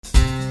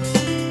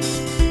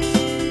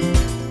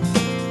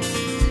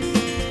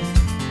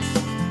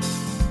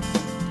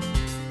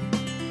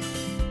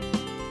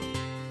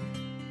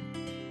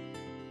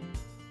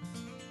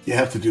You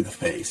have to do the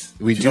face.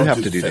 We do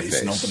have to do the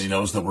face. Nobody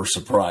knows that we're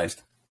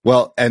surprised.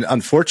 Well, and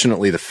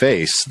unfortunately, the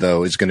face,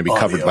 though, is going to be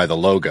covered by the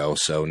logo,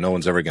 so no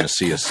one's ever going to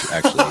see us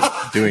actually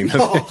doing the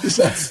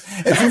face.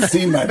 If you've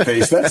seen my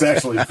face, that's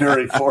actually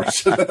very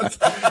fortunate.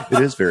 It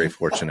is very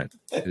fortunate.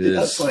 It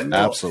is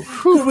absolutely.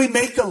 Could we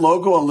make the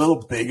logo a little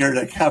bigger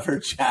to cover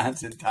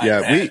John's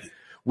entire head?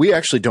 We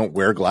actually don't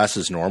wear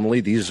glasses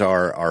normally. These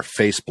are our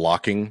face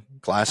blocking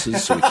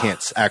glasses, so we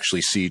can't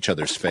actually see each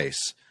other's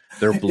face.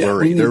 They're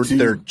blurry. Yeah,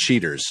 they're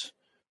cheaters.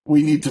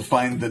 We need to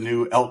find the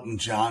new Elton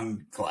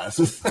John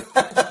glasses.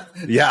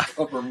 Yeah.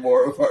 Cover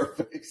more of our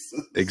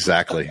faces.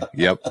 Exactly.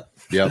 Yep.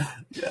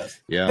 Yes.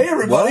 Yeah. Hey,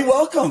 everybody.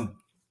 Welcome.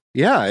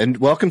 Yeah. And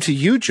welcome to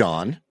you,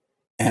 John.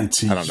 And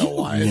to I don't know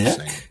why I'm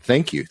saying.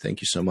 Thank you.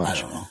 Thank you so much.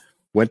 I don't know.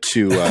 Went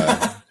to,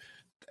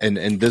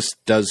 and this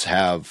does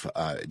have,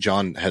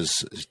 John has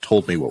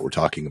told me what we're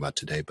talking about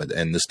today,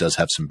 and this does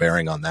have some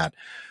bearing on that.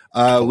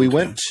 We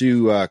went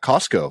to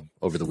Costco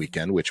over the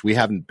weekend, which we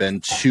haven't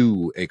been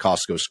to a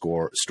Costco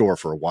store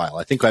for a while.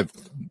 I think I've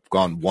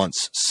gone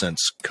once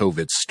since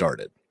COVID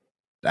started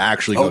to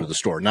actually go to the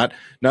store. Not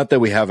that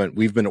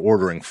we've been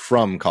ordering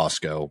from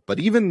Costco, but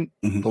even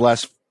the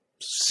last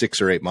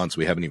 6 or 8 months,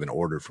 we haven't even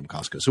ordered from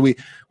Costco. So we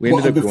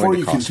ended up going to Costco. Before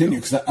you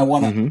continue,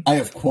 because I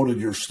have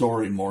quoted your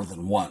story more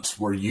than once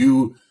where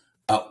you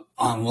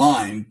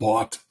online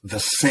bought the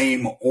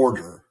same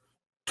order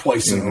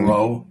twice in a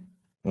row.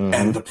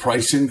 And the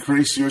price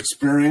increase you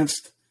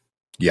experienced?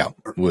 Yeah,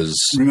 was.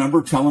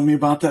 Remember telling me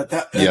about that?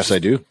 Yes, I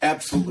do.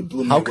 Absolutely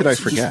blew me away. How could I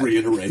forget? Just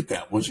reiterate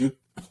that, would you?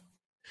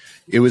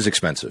 It was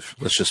expensive.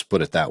 Let's just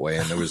put it that way.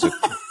 And there was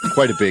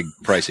quite a big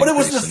price increase. But it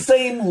was the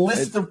same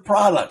list of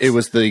products. It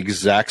was the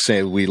exact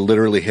same. We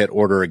literally hit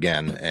order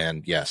again.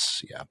 And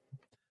yes, yeah.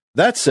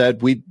 That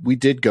said, we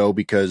did go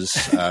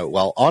because,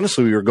 well,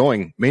 honestly, we were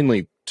going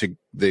mainly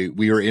we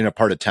were in a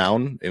part of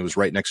town. It was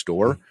right next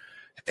door.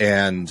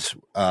 And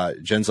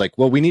Jen's like,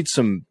 well, we need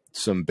some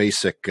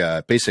basic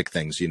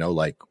things,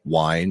 like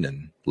wine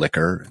and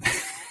liquor,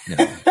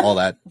 and, all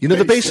that,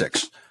 the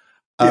basics.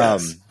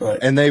 Yes, right.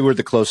 And they were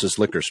the closest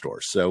liquor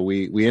stores. So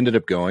we ended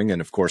up going. And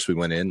of course we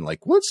went in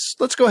like,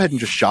 let's go ahead and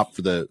just shop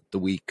for the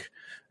week.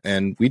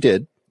 And we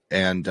did.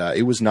 And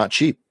it was not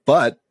cheap,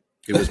 but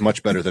it was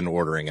much better than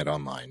ordering it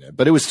online.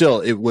 But it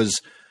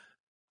was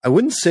I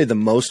wouldn't say the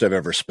most I've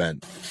ever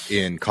spent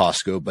in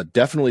Costco, but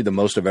definitely the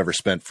most I've ever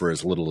spent for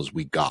as little as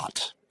we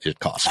got at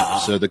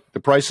Costco. So the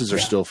prices are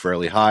still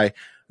fairly high.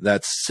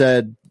 That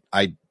said,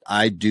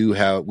 we do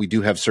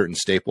have certain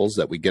staples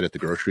that we get at the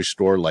grocery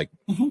store, like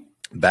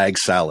bag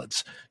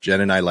salads. Jen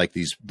and I like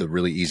the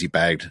really easy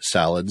bagged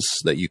salads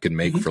that you can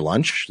make for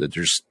lunch that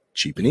are just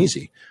cheap and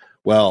easy.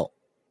 Well,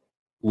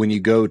 when you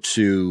go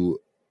to,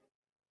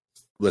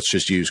 let's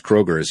just use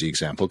Kroger as the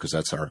example, because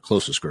that's our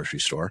closest grocery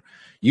store.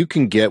 You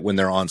can get, when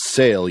they're on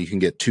sale, you can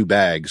get 2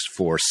 bags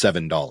for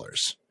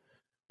 $7.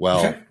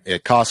 Well,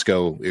 at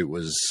Costco, it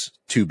was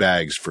 2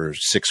 bags for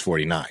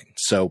 $6.49.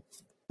 So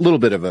a little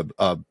bit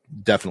of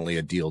definitely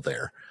a deal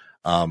there.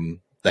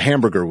 The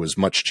hamburger was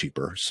much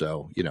cheaper.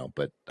 So,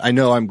 but I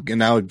know I'm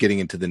now getting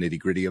into the nitty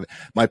gritty of it.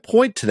 My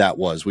point to that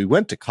was we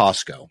went to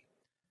Costco,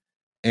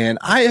 and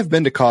I have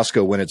been to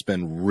Costco when it's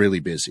been really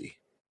busy.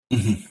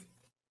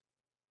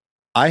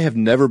 I have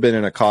never been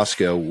in a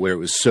Costco where it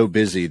was so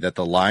busy that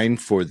the line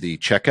for the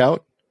checkout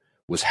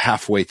was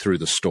halfway through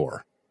the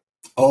store.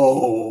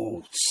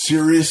 Oh,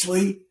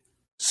 seriously?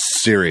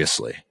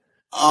 Seriously.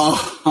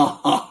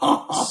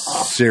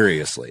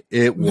 Seriously.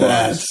 It was.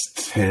 That's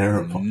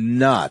terrible.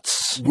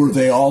 Nuts. Were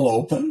they all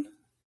open?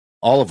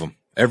 All of them.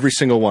 Every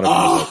single one of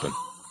them was open.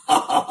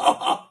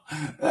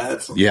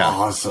 That's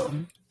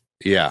awesome.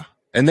 Yeah.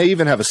 And they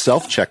even have a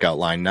self-checkout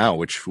line now,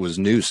 which was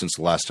new since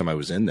the last time I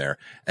was in there.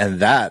 And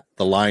the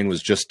line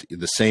was just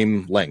the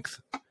same length.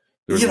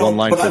 There was one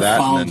line for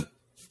that.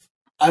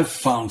 I've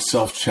found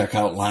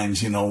self-checkout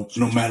lines, no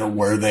matter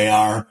where they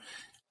are,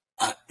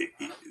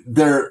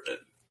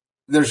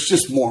 there's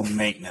just more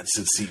maintenance,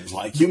 it seems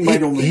like. You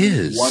might only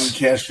need one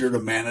cashier to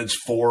manage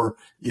 4,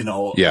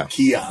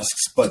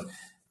 kiosks,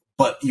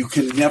 but you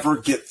can never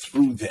get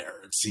through there,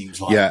 it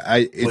seems like. Yeah,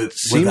 it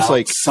seems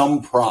like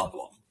some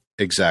problem.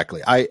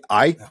 Exactly.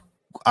 I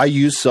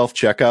use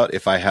self-checkout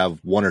if I have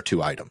 1 or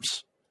 2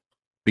 items,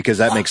 because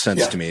that makes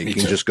sense to me. It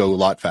can just go a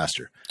lot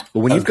faster. But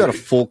when you've got a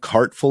full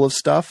cart full of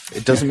stuff,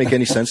 it doesn't make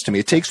any sense to me.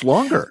 It takes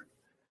longer.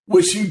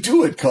 Which you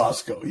do at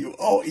Costco.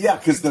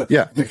 Because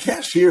the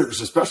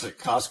cashiers, especially at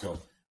Costco,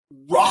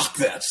 rock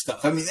that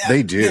stuff. I mean,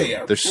 they do.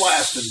 They're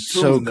blasting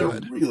so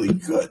good. They're really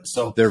good.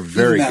 So they're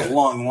very good. That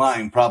long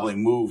line probably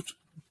moved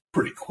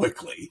pretty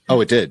quickly.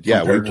 Oh, it did.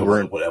 Yeah, we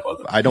weren't.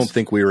 I don't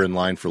think we were in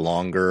line for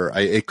longer.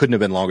 It couldn't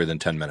have been longer than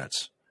 10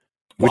 minutes,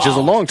 which is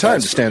a long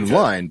time to stand in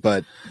line.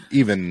 But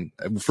even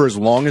for as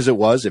long as it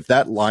was, if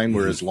that line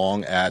were as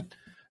long at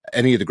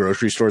any of the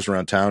grocery stores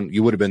around town,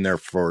 you would have been there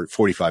for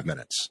 45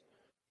 minutes.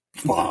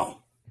 Wow.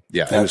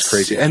 Yeah, it was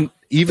crazy. And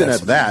even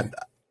at that,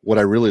 what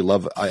I really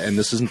love, and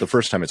this isn't the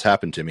first time it's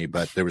happened to me,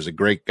 but there was a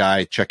great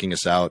guy checking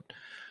us out,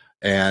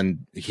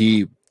 and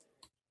he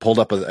pulled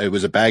up it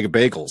was a bag of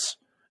bagels.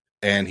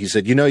 And he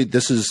said,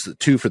 this is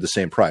 2 for the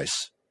same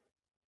price.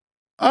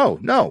 Oh,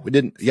 no, we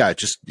didn't. Yeah,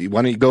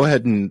 why don't you go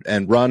ahead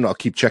and run? I'll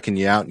keep checking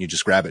you out, and you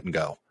just grab it and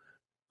go.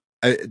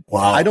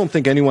 Wow. I don't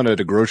think anyone at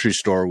a grocery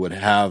store would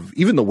have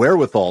even the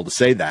wherewithal to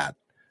say that,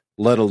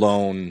 let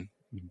alone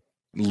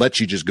let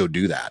you just go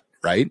do that.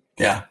 Right.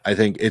 Yeah. I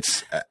think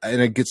it's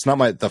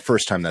not the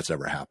first time that's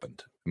ever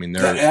happened. I mean,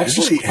 that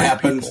actually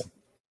happened.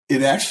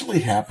 It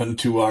actually happened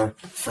to our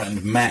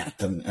friend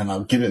Matt, and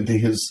I'll get into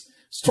his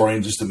story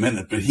in just a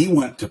minute, but he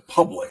went to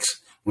Publix,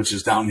 which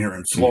is down here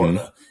in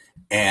Florida.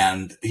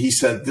 And he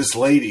said this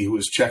lady who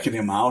was checking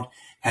him out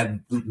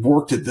had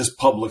worked at this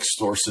Publix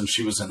store since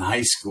she was in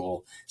high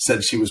school,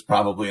 said she was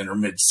probably in her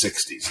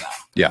mid-60s now.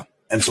 Yeah.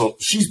 And so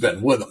she's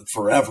been with him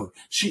forever.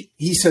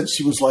 He said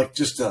she was like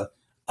just an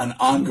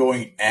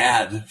ongoing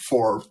ad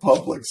for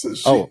Publix.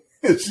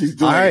 She's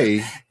doing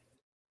I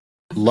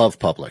love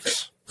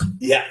Publix.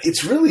 Yeah,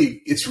 it's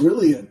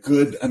really a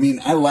good, I mean,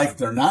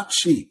 they're not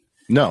cheap.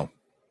 No.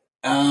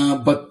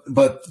 But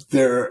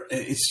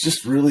it's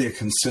just really a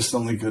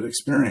consistently good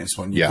experience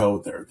when you go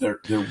there. They're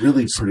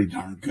really pretty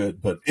darn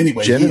good. But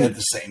anyway, he had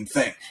the same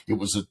thing. It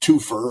was a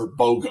twofer,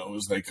 BOGO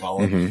as they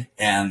call it,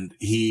 and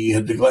he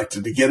had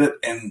neglected to get it,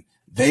 and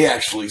they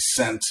actually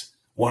sent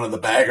one of the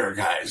bagger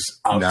guys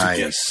out to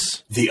get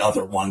the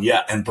other one,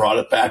 and brought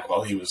it back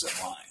while he was in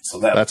line. So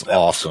that's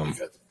awesome. Was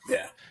really good.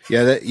 Yeah.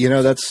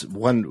 Yeah, that's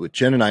one with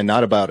Jen and I,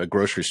 not about a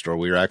grocery store.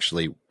 We're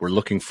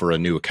looking for a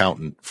new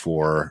accountant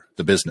for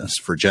the business,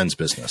 for Jen's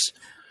business.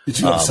 Did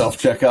you have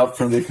self-checkout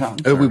for the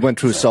accountant? We went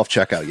to a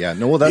self-checkout. Yeah.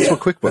 No, well, that's what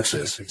QuickBooks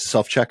is.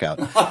 Self-checkout.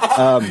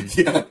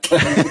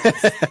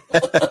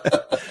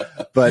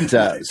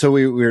 But so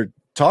we were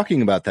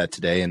talking about that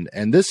today,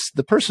 and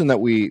the person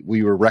that we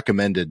were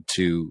recommended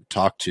to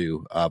talk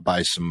to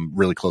by some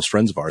really close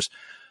friends of ours,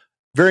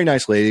 very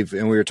nice lady,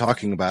 and we were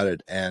talking about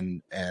it,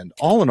 and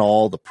all in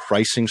all, the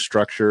pricing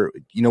structure,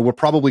 it's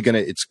probably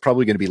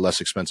going to be less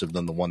expensive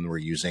than the one we're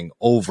using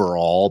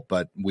overall,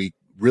 but we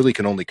really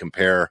can only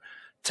compare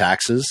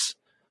taxes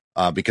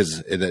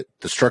because the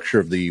structure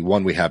of the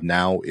one we have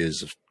now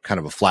is kind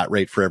of a flat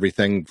rate for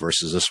everything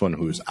versus this one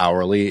who's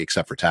hourly,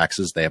 except for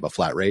taxes. They have a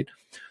flat rate.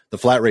 The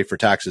flat rate for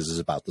taxes is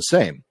about the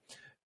same.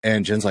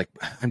 And Jen's like,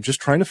 I'm just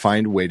trying to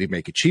find a way to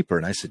make it cheaper.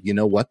 And I said, you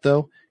know what,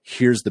 though?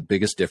 Here's the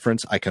biggest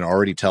difference. I can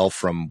already tell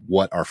from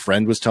what our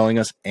friend was telling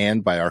us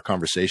and by our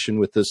conversation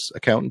with this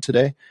accountant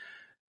today.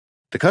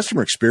 The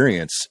customer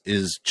experience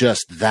is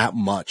just that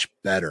much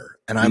better.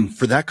 And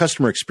for that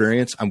customer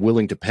experience, I'm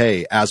willing to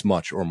pay as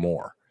much or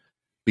more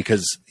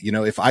because,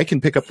 if I can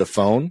pick up the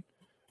phone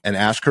and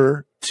ask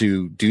her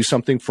to do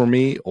something for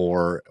me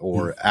or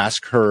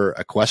ask her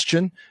a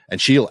question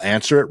and she'll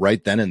answer it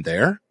right then and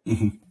there.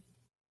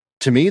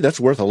 To me, that's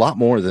worth a lot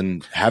more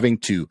than having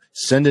to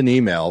send an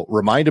email,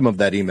 remind him of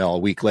that email a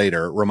week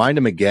later, remind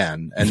him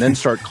again, and then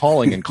start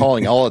calling and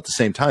calling all at the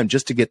same time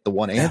just to get the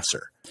one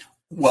answer.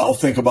 Well,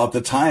 think about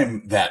the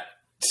time that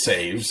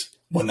saves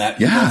when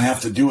you don't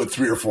have to do it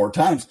 3 or 4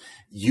 times.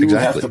 You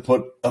have to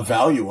put a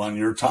value on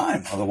your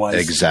time. Otherwise,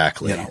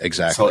 exactly.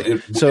 So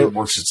it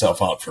works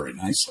itself out very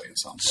nicely.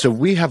 So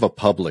we have a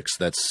Publix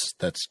that's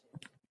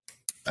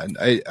and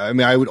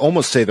I would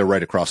almost say they're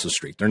right across the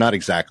street. They're not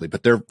exactly,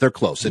 but they're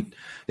close.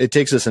 It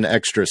takes us an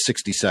extra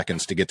 60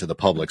 seconds to get to the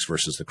Publix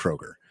versus the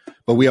Kroger.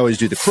 But we always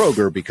do the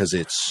Kroger because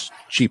it's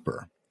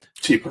cheaper.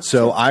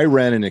 So I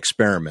ran an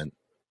experiment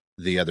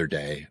the other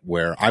day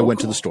where I went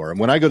to the store. And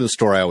when I go to the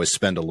store, I always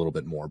spend a little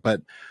bit more.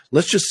 But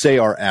let's just say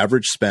our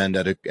average spend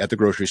at the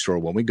grocery store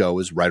when we go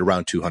is right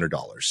around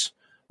 $200.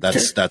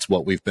 That's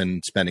what we've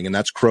been spending, and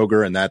that's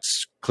Kroger, and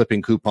that's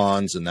clipping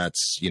coupons, and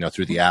that's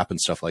through the app and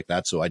stuff like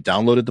that. So I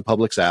downloaded the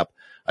Publix app,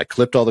 I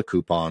clipped all the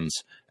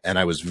coupons, and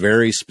I was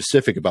very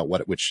specific about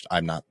which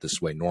I'm not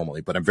this way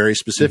normally, but I'm very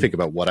specific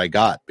about what I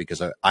got because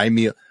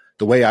the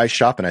way I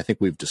shop, and I think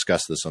we've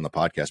discussed this on the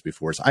podcast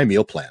before, is I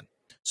meal plan.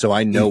 So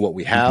I know what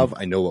we have,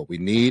 I know what we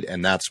need,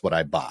 and that's what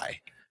I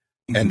buy,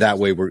 and that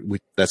way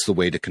that's the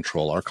way to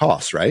control our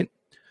costs, right?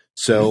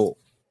 So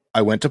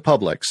I went to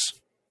Publix.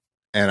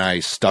 And I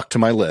stuck to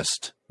my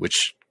list,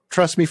 which,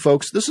 trust me,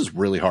 folks, this is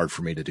really hard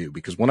for me to do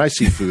because when I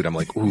see food, I'm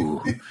like,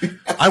 ooh,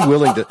 I'm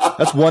willing to.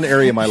 That's one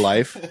area of my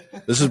life.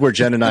 This is where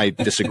Jen and I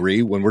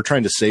disagree. When we're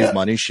trying to save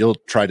money, she'll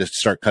try to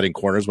start cutting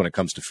corners when it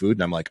comes to food.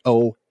 And I'm like,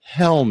 oh,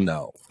 hell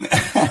no.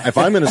 If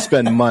I'm going to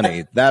spend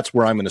money, that's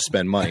where I'm going to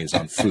spend money is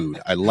on food.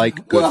 I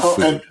like good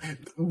food.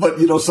 But,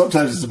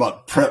 sometimes it's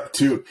about prep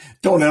too.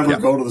 Don't ever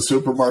go to the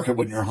supermarket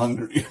when you're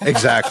hungry.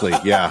 Exactly.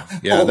 Yeah.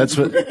 Yeah. That's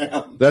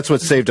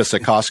what saved us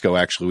at Costco.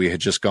 Actually, we had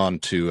just gone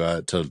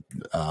to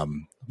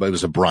but it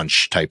was a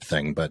brunch type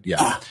thing, but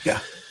yeah.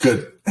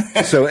 Good.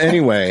 So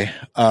anyway,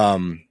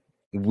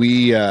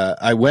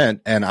 I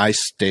went and I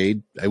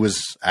stayed. It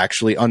was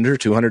actually under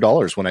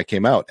 $200 when I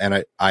came out,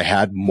 and I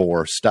had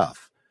more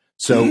stuff.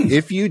 So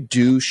if you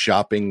do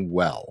shopping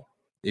well,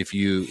 if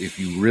you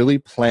really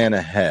plan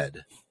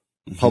ahead,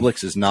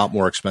 Publix is not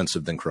more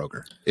expensive than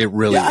Kroger. It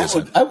really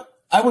isn't.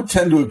 I would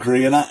tend to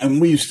agree, and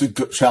we used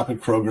to shop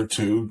at Kroger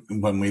too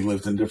when we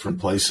lived in different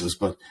places.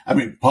 But I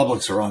mean,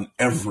 Publix are on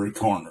every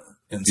corner.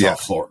 in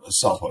South Florida,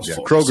 Southwest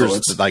Florida.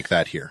 Kroger's so like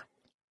that here.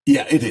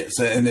 Yeah, it is,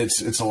 and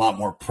it's a lot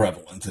more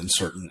prevalent in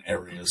certain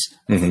areas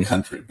of the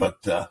country.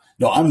 But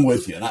no, I'm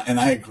with you, and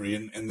I agree.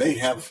 And they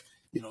have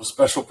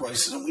special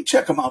prices, and we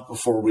check them out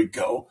before we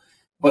go.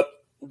 But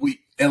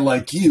and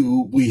like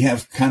you, we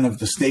have kind of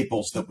the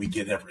staples that we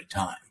get every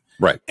time,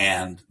 right?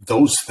 And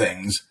those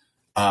things,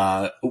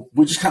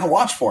 we just kind of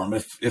watch for them.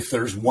 If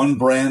there's one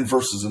brand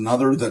versus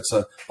another that's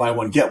a buy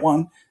one get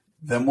one,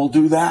 then we'll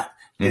do that.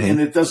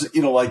 And it doesn't,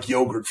 like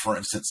yogurt, for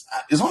instance,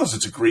 as long as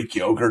it's a Greek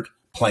yogurt.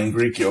 Plain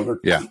Greek yogurt,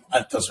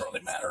 that doesn't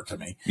really matter to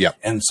me. Yeah,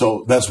 and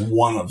so that's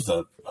one of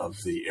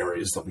the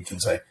areas that we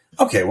can say,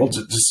 okay, well,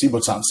 just see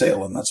what's on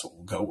sale, and that's what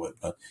we'll go with.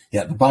 But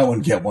the buy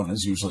one get one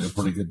is usually a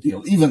pretty good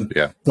deal, even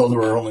though there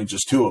are only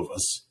just two of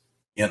us.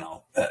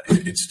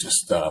 It's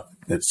just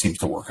it seems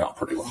to work out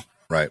pretty well.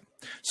 Right.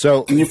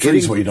 So, and you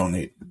freeze what you don't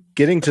need.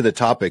 Getting to the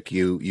topic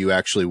you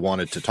actually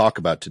wanted to talk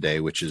about today,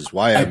 which is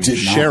why I'm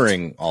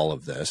sharing all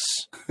of this,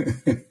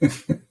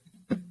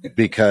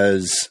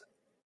 because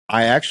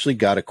I actually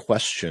got a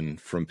question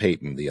from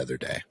Peyton the other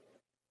day.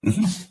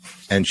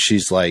 And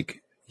she's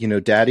like,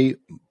 Daddy,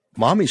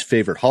 Mommy's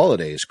favorite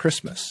holiday is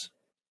Christmas.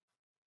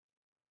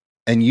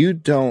 And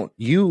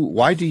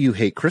why do you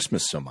hate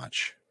Christmas so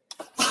much?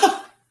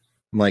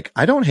 I'm like,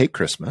 I don't hate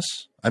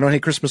Christmas. I don't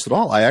hate Christmas at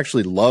all. I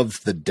actually love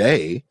the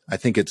day. I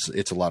think it's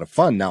a lot of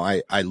fun. Now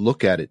I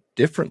look at it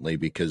differently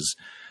because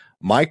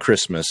my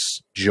Christmas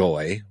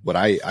joy,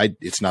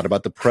 it's not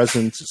about the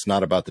presents. It's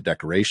not about the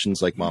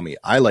decorations like Mommy.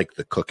 I like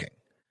the cooking.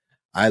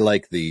 I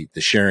like the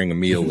sharing a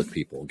meal with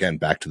people. Again,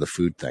 back to the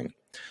food thing.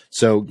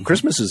 So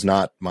Christmas is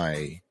not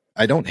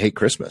I don't hate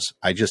Christmas.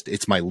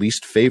 It's my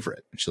least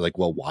favorite. And she's like,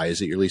 well, why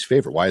is it your least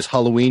favorite? Why is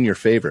Halloween your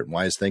favorite?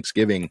 Why is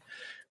Thanksgiving,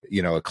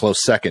 a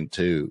close second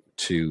to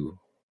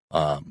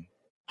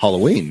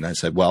Halloween? And I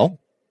said, well,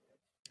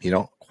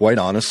 quite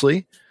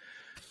honestly,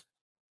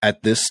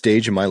 at this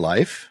stage in my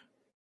life,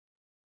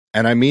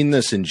 and I mean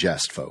this in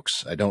jest,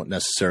 folks, I don't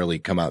necessarily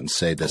come out and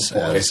say this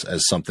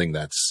as something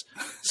that's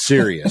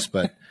serious,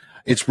 but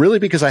it's really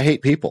because I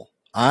hate people.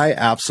 I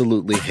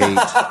absolutely hate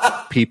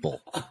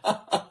people.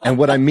 And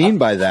what I mean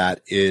by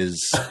that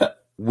is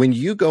when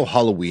you go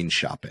Halloween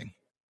shopping,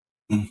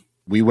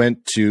 we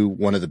went to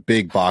one of the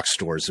big box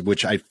stores,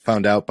 which I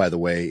found out, by the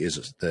way,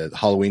 is the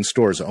Halloween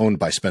store is owned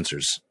by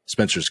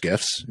Spencer's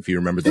Gifts. If you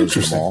remember those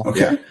in the mall. Okay.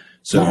 Yeah.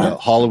 So the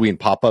Halloween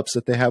pop-ups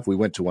that they have, we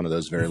went to one of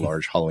those very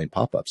large Halloween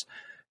pop-ups,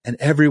 and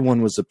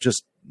everyone was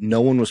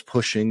no one was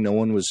pushing, no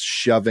one was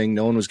shoving,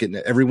 no one was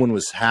everyone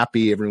was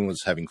happy. Everyone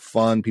was having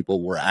fun.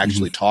 People were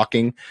actually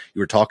talking. You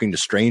were talking to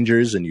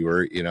strangers, and you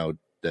were,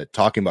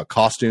 talking about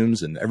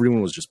costumes, and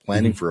everyone was just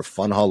planning for a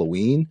fun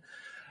Halloween.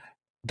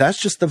 That's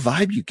just the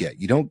vibe you get.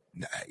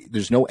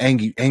 There's no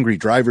angry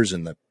drivers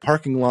in the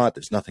parking lot.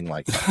 There's nothing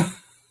like that.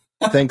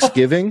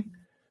 Thanksgiving,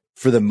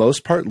 for the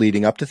most part,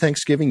 leading up to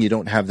Thanksgiving, you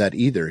don't have that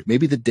either.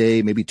 Maybe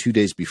maybe 2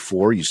 days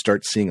before, you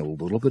start seeing a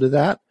little bit of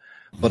that.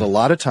 But a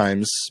lot of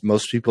times,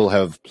 most people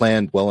have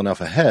planned well enough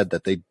ahead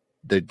that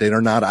they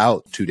are not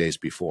out 2 days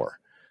before.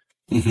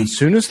 As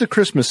soon as the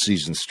Christmas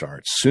season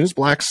starts, as soon as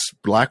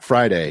Black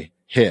Friday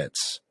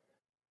hits,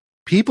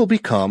 people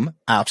become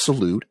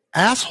absolute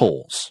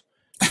assholes.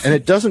 And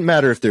it doesn't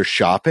matter if they're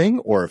shopping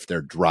or if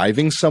they're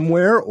driving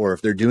somewhere or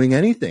if they're doing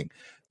anything.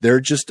 They're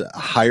just a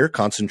higher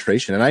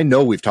concentration. And I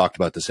know we've talked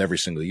about this every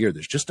single year.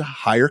 There's just a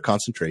higher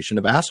concentration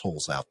of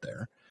assholes out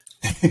there.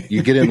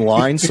 You get in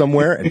line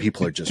somewhere and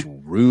people are just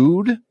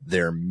rude.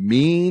 They're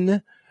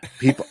mean.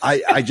 People,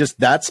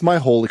 that's my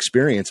whole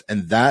experience.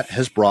 And that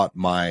has brought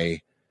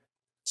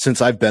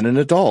since I've been an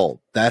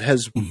adult, that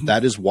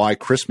is why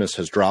Christmas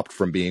has dropped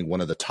from being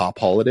one of the top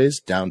holidays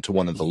down to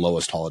one of the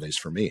lowest holidays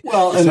for me.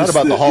 Well, it's not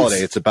about the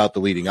holiday; it's about the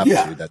leading up to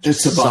that.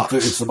 It's about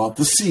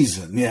the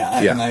season.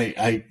 And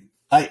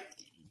I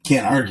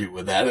can't argue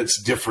with that.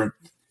 It's different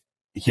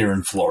here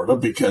in Florida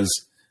because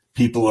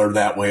people are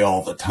that way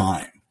all the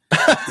time.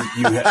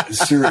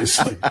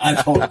 Seriously,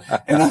 I don't,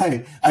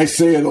 and I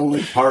say it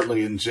only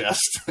partly in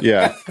jest.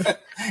 Yeah,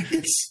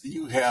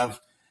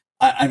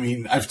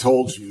 I've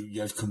told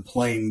you, I've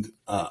complained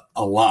a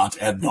lot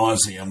ad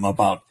nauseum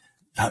about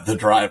the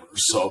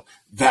drivers, so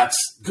that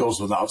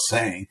goes without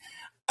saying,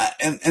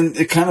 and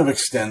it kind of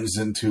extends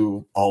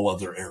into all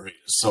other areas.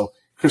 So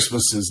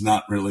Christmas is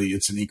not really;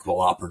 it's an equal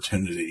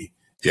opportunity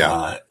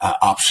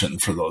option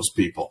for those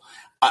people.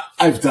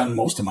 I've done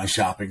most of my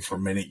shopping for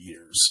many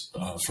years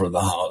for the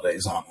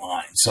holidays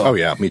online. So, oh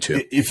yeah, me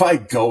too. If I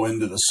go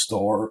into the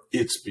store,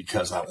 it's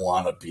because I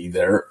want to be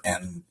there,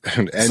 and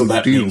so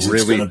that means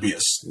it's going to be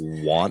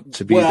want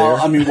to be there. Well,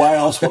 I mean, why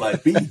else would I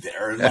be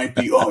there? It might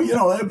be,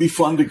 that'd be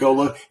fun to go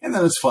look, and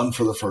then it's fun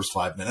for the first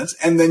 5 minutes,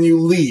 and then you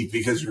leave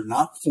because you're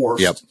not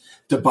forced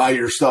to buy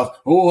your stuff.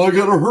 Oh, I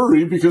got to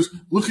hurry because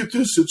look at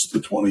this; it's the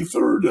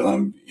 23rd, and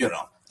I'm,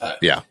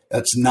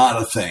 that's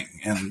not a thing,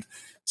 and.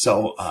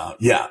 So,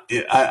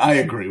 I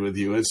agree with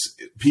you. It's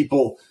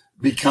people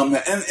become,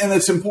 and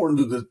it's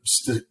important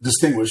to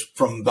distinguish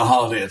from the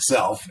holiday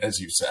itself, as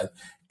you said,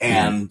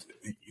 and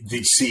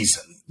the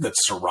season that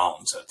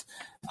surrounds it.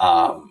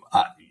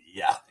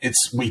 yeah,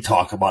 we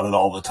talk about it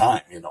all the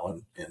time, in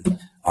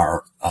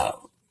our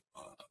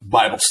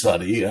Bible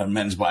study,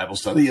 men's Bible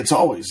study. It's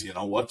always,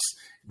 what's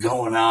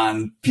going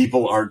on.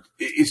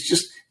 It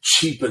just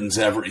cheapens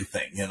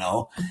everything,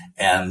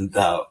 and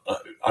are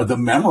the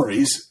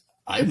memories.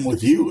 I'm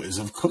with you, is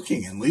of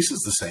cooking, and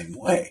Lisa's the same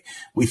way.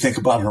 We think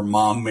about her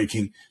mom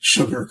making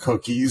sugar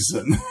cookies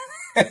and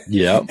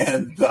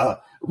and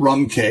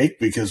rum cake,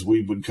 because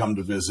we would come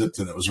to visit,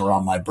 and it was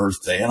around my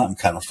birthday, and I'm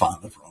kind of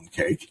fond of rum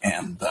cake.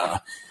 And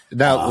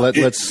now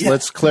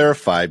let's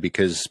clarify,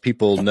 because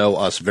people know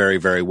us very,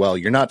 very well.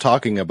 You're not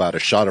talking about a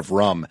shot of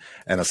rum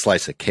and a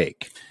slice of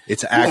cake.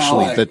 It's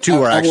actually the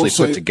two are actually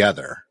put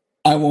together.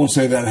 I won't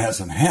say that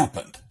hasn't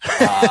happened,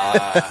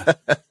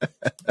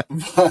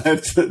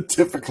 but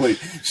typically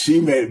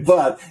she made.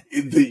 But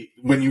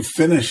when you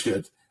finish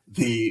it,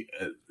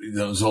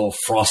 those old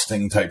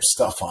frosting type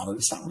stuff on it.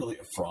 It's not really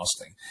a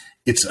frosting.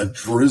 It's a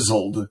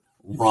drizzled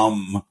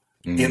rum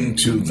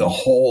into the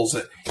holes.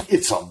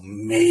 It's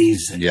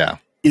amazing. Yeah,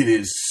 it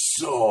is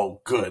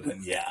so good,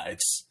 and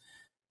it's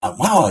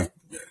wow.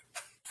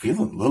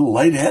 Feeling a little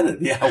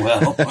lightheaded. Yeah,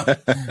 well,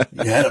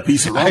 you had a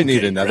piece of rum. I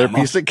need another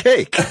piece of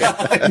cake.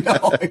 I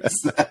know,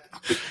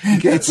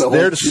 exactly. It's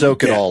there to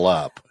soak it all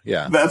up.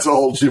 Yeah. That's a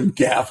whole Jim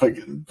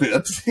Gaffigan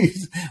bit.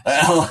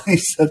 He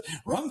said,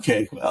 rum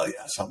cake. Well,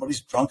 yeah,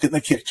 somebody's drunk in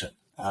the kitchen.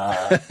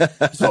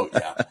 So,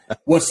 yeah.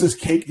 What's this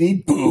cake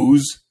need?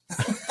 Booze.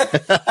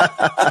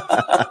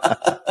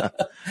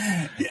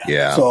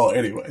 Yeah. So,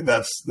 anyway,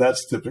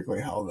 that's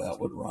typically how that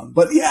would run.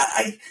 But, yeah,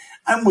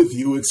 I'm with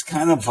you. It's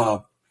kind of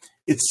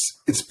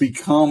it's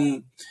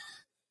become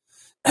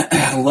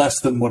less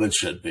than what it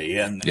should be,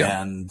 and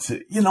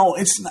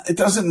it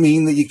doesn't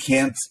mean that you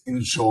can't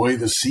enjoy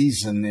the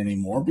season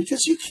anymore,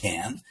 because you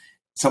can.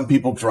 Some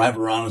people drive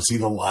around and see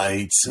the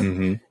lights,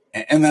 and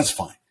that's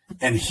fine.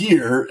 And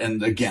here,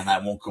 and again, I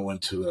won't go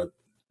into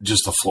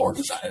just a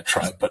Florida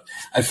diatribe, but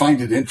I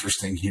find it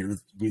interesting here.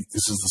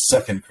 This is the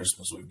second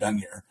Christmas we've been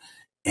here,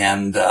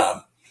 and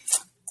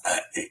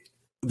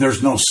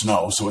there's no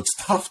snow, so it's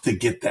tough to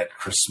get that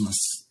Christmas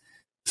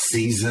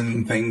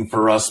season thing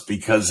for us,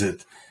 because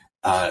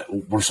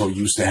we're so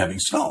used to having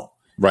snow,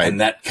 right? And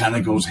that kind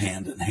of goes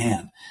hand in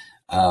hand.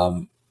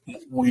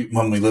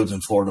 When we lived in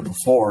Florida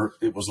before,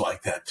 it was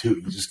like that too.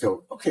 You just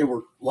go, okay,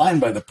 we're lying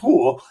by the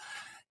pool,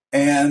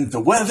 and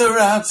the weather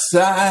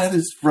outside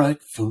is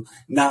frightful.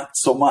 Not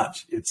so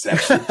much. It's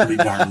actually pretty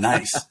darn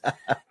nice,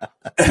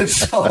 and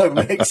so it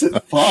makes it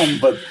fun.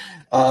 But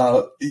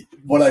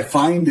what I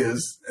find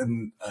is,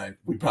 and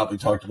we probably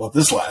talked about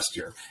this last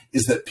year,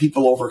 is that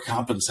people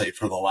overcompensate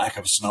for the lack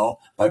of snow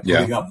by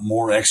putting up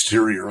more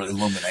exterior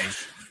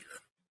illumination.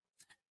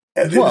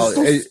 And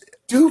it's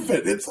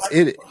stupid. It's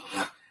like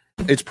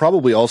it's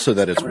probably also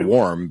that it's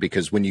warm,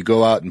 because when you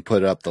go out and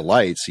put up the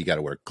lights, you got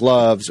to wear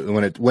gloves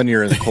when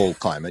you're in the cold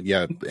climate.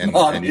 Yeah,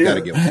 and you got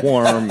to get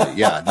warm.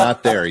 Yeah,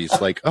 not there.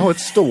 He's like, oh,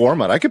 it's still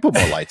warm out. I could put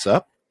more lights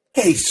up.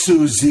 Hey,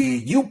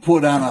 Susie, you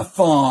put on a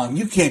thong.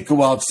 You can't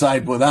go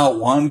outside without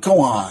one. Go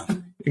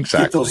on.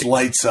 Exactly. Get those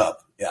lights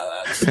up.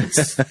 Yeah,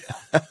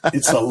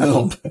 it's a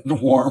little bit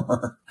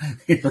warmer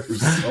here.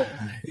 So,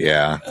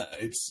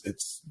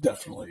 it's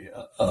definitely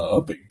a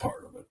big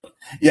part of it. But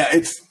yeah,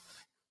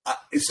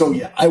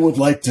 I would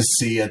like to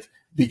see it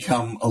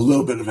become a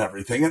little bit of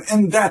everything.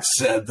 And that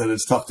said, that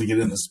it's tough to get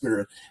in the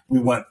spirit. We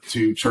went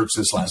to church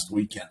this last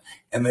weekend,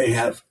 and they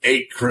have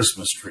 8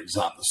 Christmas trees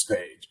on the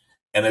stage.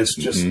 And it's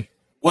just,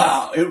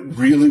 wow, it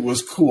really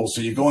was cool.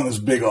 So you go in this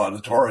big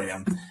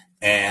auditorium,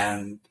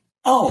 and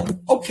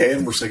okay,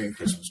 and we're singing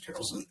Christmas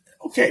carols. And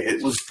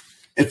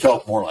it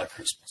felt more like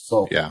Christmas.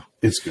 So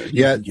it's good.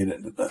 You can get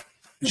into the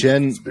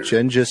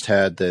Jen just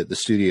had the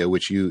studio,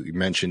 which you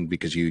mentioned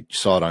because you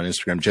saw it on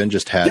Instagram. Jen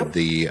just had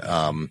the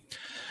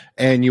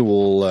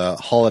annual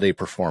holiday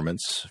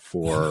performance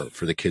for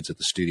the kids at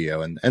the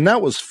studio, and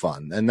that was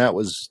fun. And that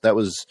was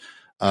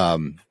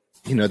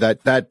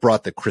that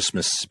brought the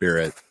Christmas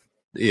spirit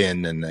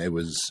in, and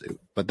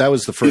but that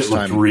was the first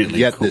time really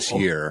yet cool. This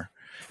year.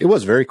 It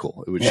was very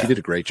cool. She did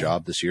a great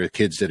job this year. The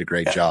kids did a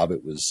great job.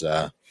 It was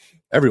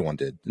everyone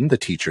did, and the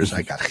teachers.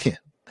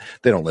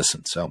 They don't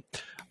listen, so.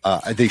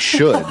 They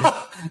should.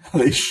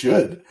 They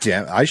should.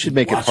 Damn, I should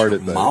make it part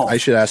of the. I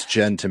should ask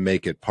Jen to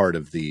make it part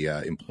of the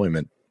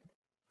employment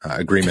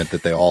agreement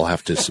that they all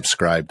have to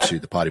subscribe to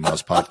the Potty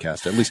Mouse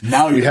podcast. At least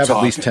now we have talking.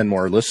 At least 10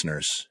 more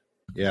listeners.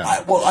 Yeah.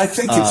 I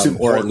think it's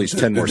important, or at least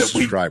 10 more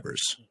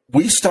subscribers.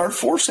 We start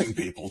forcing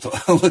people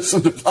to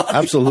listen to Potty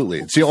Absolutely,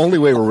 Mouse. It's the only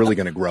way we're really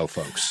going to grow,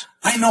 folks.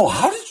 I know.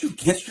 How did you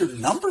get your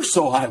number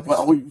so high?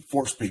 Well, we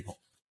force people,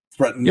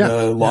 threaten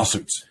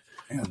lawsuits.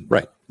 And,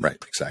 right,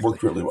 exactly.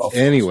 Worked really well.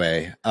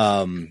 Anyway,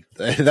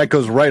 that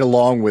goes right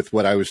along with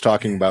what I was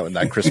talking about in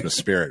that Christmas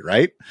spirit,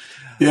 right?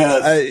 Yeah,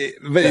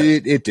 but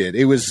it did.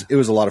 It was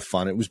a lot of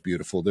fun. It was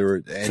beautiful.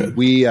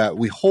 We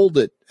hold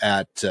it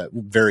at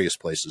various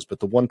places, but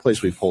the one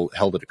place we've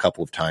held it a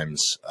couple of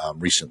times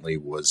recently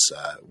was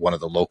one of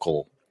the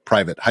local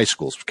private high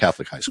schools,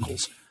 Catholic high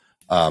schools,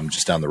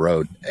 just down the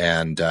road.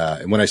 And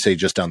when I say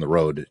just down the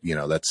road,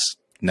 that's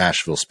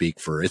Nashville speak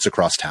for it's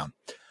across town.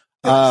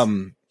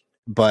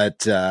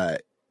 But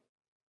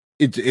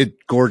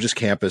it gorgeous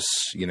campus.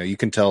 You know, you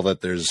can tell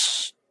that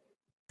there's,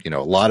 you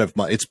know, a lot of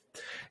money.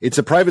 It's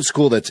a private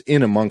school that's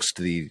in amongst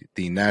the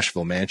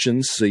Nashville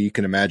mansions, so you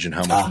can imagine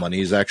how much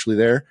money is actually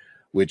there.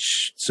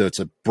 So it's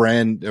a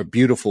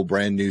beautiful,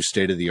 brand new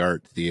state of the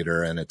art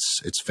theater, and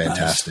it's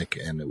fantastic,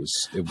 and it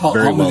was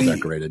very well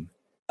decorated.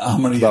 How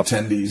many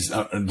attendees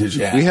did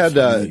you have? We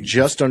had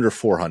just under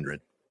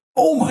 400.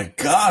 Oh my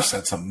gosh,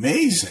 that's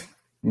amazing!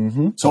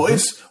 Mm-hmm. So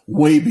it's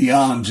way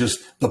beyond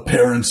just the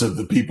parents of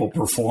the people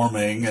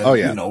performing. And,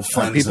 you know,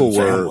 friends people and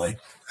family. Were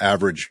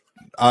average.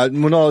 Well,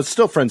 no, it's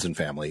still friends and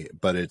family,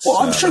 but it's. Well,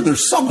 I'm sure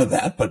there's some of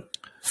that, but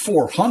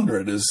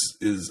 400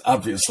 is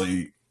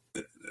obviously.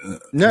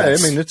 No, I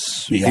mean,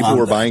 it's people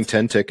were buying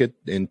 10 ticket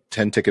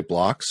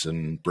blocks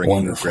and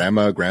bringing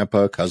grandma,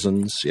 grandpa,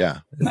 cousins. Yeah,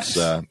 it's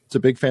a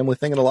big family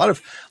thing, and a lot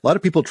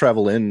of people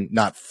travel in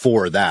not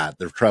for that;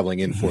 they're traveling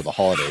in for the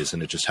holidays,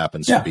 and it just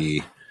happens to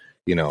be,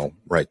 you know,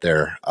 right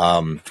there.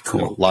 Cool. You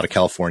know, a lot of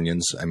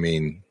Californians. I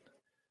mean,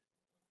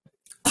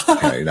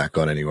 you're not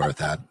going anywhere with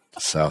that.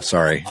 So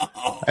sorry.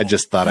 I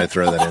just thought I'd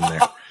throw that in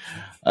there.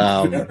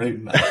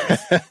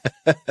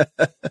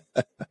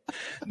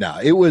 No,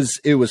 it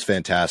was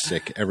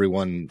fantastic.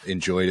 Everyone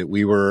enjoyed it.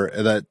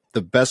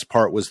 The best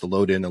part was the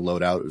load in and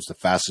load out. It was the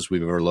fastest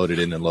we've ever loaded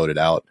in and loaded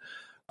out.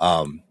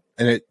 And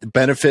it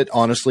benefit,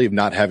 honestly, of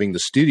not having the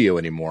studio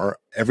anymore.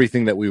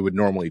 Everything that we would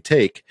normally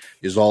take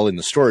is all in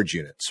the storage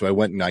unit. So I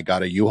went and I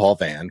got a U-Haul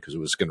van because it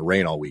was going to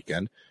rain all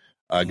weekend.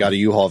 Got a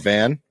U-Haul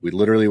van. We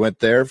literally went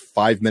there,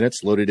 5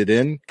 minutes, loaded it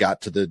in,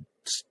 got to the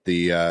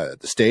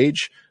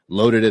stage,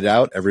 loaded it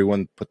out.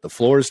 Everyone put the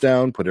floors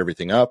down, put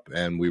everything up,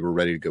 and we were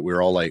ready to go. We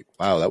were all like,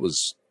 wow, that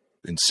was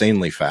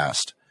insanely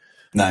fast.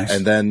 Nice.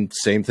 And then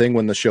same thing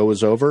when the show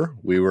was over.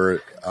 We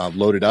were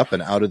loaded up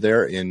and out of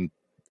there in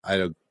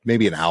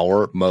maybe an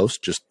hour at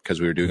most, just because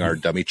we were doing our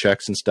dummy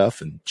checks and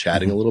stuff and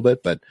chatting a little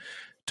bit, but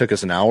took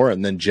us an hour.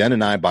 And then Jen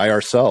and I by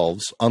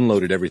ourselves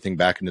unloaded everything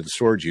back into the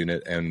storage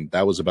unit, and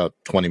that was about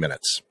 20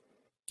 minutes.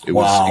 It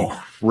was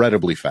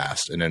incredibly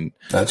fast. And then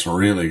that's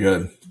really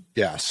good.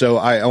 Yeah. So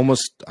I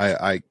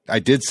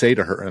did say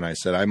to her, and I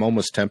said, I'm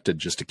almost tempted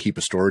just to keep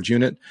a storage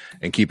unit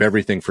and keep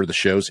everything for the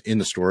shows in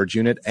the storage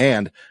unit.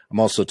 And I'm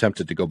also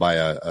tempted to go buy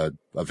a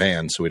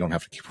van so we don't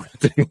have to keep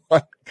renting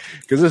one,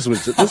 because this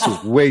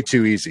was way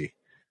too easy.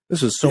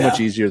 This was so much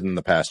easier than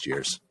the past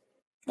years.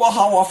 Well,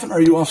 how often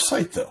are you off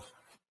site though?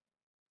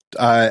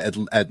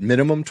 At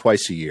minimum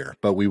twice a year,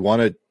 but we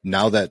wanted,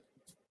 now that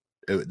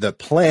the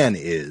plan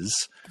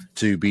is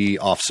to be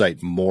off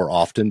site more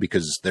often,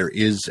 because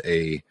there's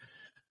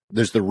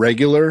the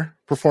regular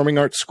performing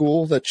arts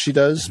school that she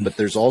does, but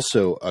there's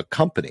also a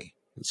company.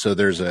 So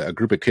there's a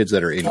group of kids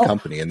that are in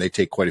company, and they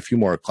take quite a few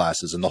more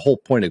classes. And the whole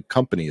point of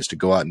company is to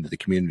go out into the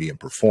community and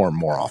perform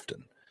more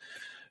often.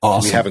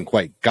 Awesome. We haven't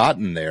quite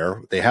gotten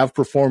there. They have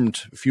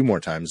performed a few more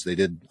times. They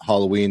did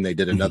Halloween. They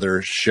did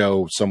another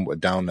show somewhat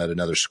down at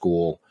another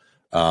school.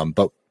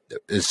 But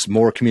as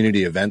more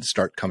community events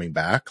start coming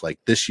back, like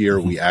this year,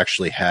 we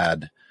actually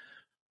had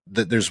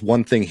there's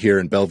one thing here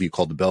in Bellevue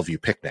called the Bellevue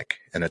Picnic,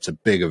 and it's a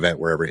big event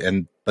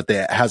but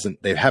they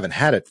haven't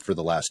had it for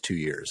the last 2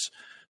 years.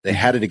 They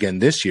had it again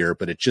this year,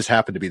 but it just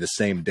happened to be the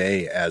same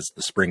day as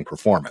the spring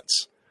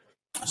performance.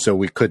 So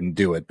we couldn't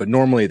do it, but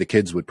normally the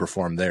kids would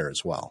perform there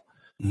as well.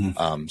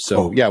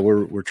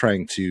 We're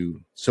trying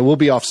to, so we'll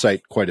be off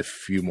site quite a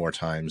few more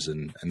times.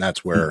 And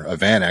that's where a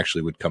van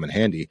actually would come in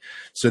handy.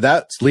 So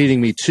that's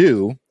leading me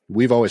to,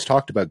 we've always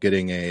talked about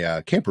getting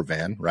a camper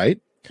van, right?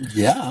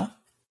 Yeah.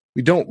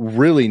 We don't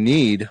really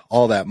need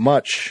all that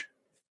much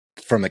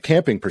from a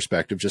camping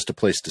perspective, just a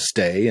place to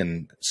stay.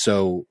 And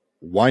so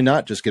why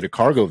not just get a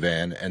cargo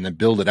van and then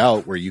build it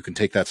out where you can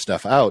take that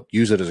stuff out,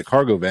 use it as a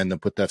cargo van, then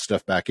put that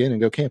stuff back in and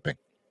go camping.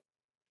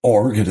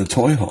 Or get a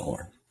toy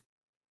hauler.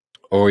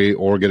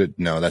 Or get it.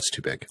 No, that's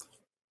too big.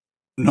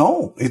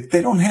 No,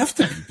 they don't have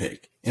to be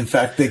big. In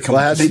fact, they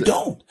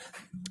don't.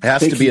 It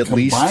has to be at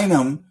least. Combine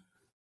them.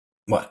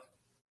 What?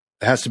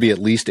 It has to be at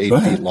least 8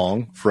 feet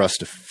long for us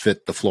to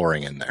fit the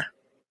flooring in there.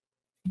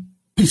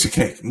 Piece of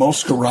cake.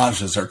 Most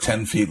garages are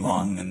 10 feet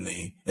long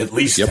at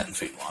least 10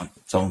 feet long.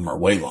 Some of them are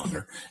way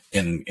longer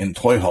in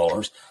toy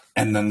haulers.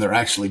 And then they're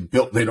actually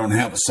built. They don't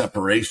have a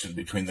separation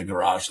between the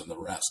garage and the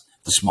rest,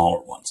 the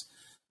smaller ones.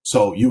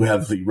 So you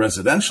have the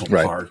residential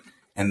part,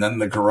 and then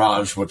the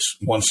garage, which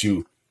once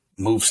you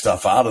move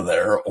stuff out of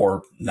there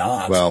or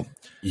not,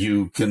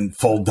 you can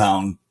fold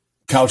down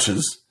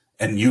couches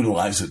and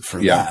utilize it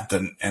for that.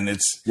 And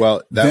it's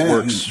that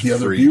works. The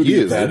other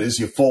beauty of that is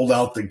you fold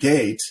out the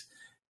gate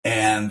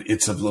and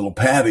it's a little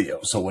patio.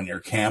 So when you're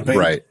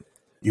camping,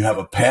 you have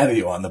a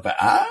patio on the back.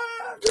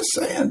 I'm just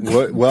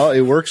saying. Well,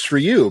 it works for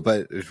you,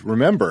 but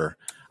remember,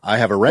 I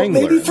have a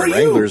Wrangler. Maybe for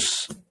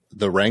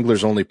the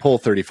Wranglers only pull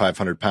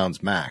 3,500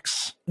 pounds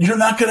max. You're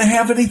not going to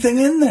have anything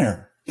in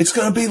there. It's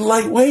going to be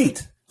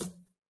lightweight.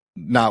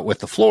 Not with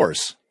the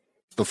floors.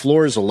 The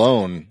floors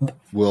alone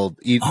will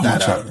eat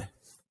that up.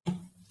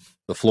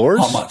 The floors?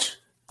 How much?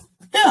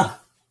 Yeah.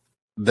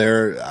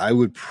 I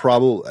would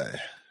probably.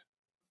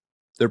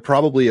 they're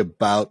probably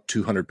about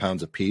 200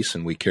 pounds a piece,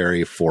 and we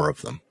carry 4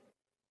 of them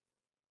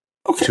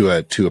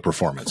to a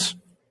performance.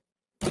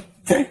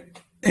 Okay,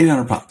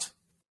 800 pounds.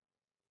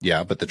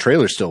 Yeah, but the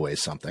trailer still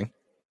weighs something.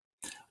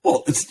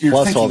 Well, you're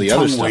plus thinking all the tongue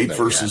other stuff weight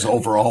versus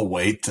overall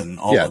weight and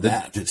all of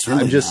that. It's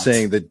really I'm just nuts.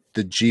 saying that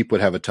the Jeep would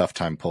have a tough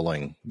time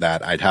pulling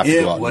that. I'd have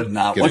to go out. It would and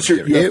not. get What's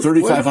it, you have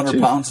 3,500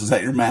 pounds? Is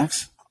that your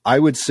max? I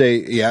would say,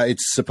 yeah,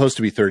 it's supposed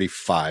to be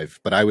 35,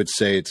 but I would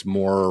say it's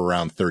more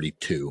around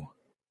 32,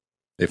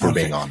 if we're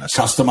being honest.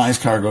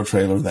 Customized cargo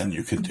trailer, then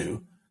you could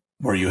do,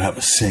 where you have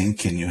a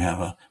sink and you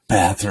have a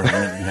bathroom.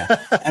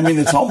 I mean,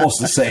 it's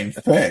almost the same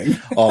thing.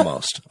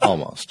 Almost.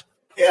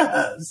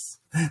 Yes.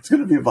 It's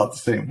going to be about the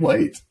same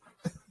weight.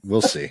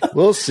 We'll see.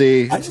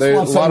 I just There's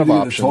want a lot of to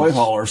options. a toy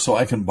hauler so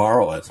I can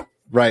borrow it.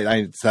 Right.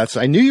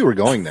 I knew you were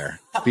going there.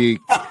 Hey,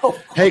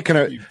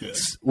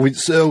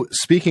 so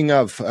speaking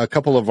of a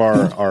couple of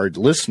our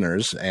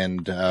listeners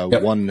and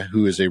one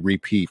who is a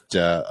repeat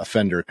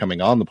offender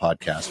coming on the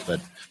podcast, but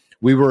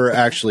we were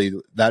actually,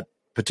 that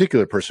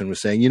particular person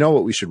was saying, you know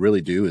what we should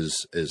really do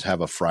is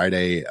have a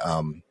Friday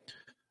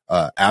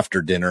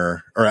after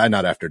dinner, or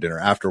not after dinner,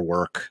 after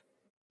work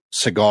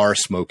cigar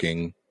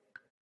smoking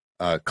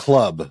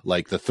club.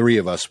 Like the 3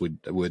 of us would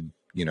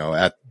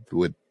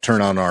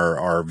turn on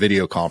our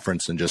video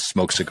conference and just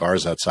smoke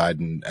cigars outside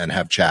and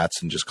have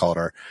chats and just call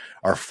it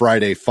our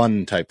Friday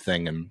fun type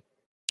thing. And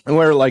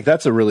we're like,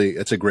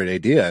 it's a great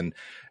idea.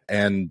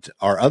 And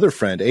our other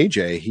friend,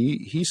 AJ,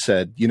 he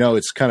said,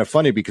 it's kind of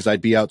funny because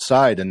I'd be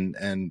outside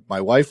and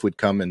my wife would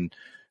come and,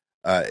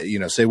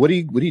 say, what are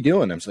you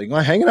doing? I'm like,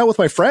 well, hanging out with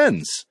my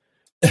friends.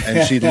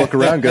 And she'd look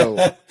around and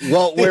go,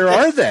 well, where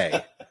are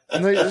they?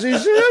 And they're right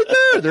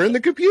there. They're in the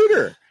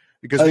computer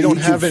because we don't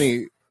have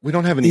any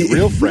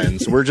real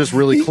friends. We're just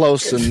really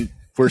close and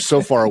we're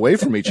so far away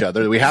from each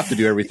other that we have to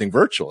do everything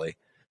virtually.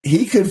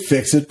 He could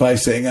fix it by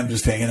saying, I'm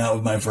just hanging out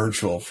with my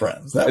virtual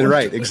friends.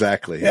 Right.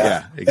 Exactly.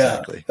 Yeah,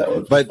 exactly.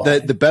 But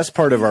the best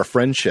part of our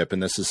friendship,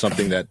 and this is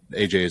something that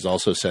AJ has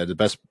also said, the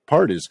best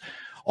part is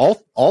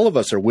all of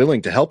us are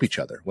willing to help each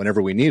other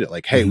whenever we need it.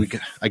 Like, hey,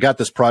 I got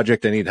this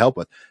project I need help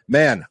with.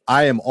 Man,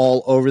 I am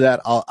all over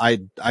that.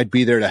 I'd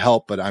be there to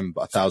help, but I'm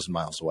 1,000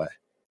 miles away.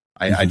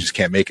 I just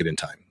can't make it in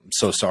time. I'm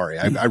so sorry.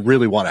 I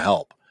really want to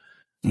help,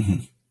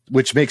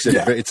 which makes it,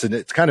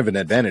 it's kind of an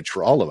advantage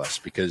for all of us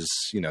because,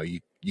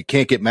 you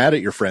can't get mad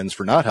at your friends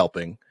for not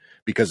helping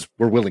because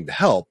we're willing to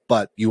help,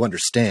 but you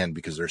understand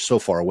because they're so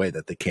far away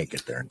that they can't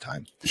get there in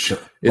time. Sure.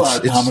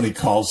 But how many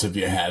calls have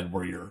you had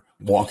where you're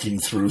walking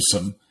through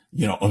some,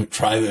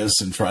 try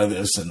this and try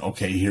this and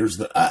okay, here's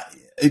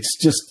it's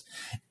just,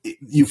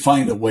 you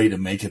find a way to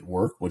make it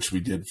work, which we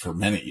did for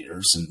many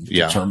years and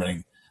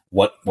determining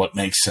what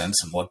makes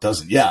sense and what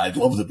doesn't. Yeah, I'd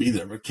love to be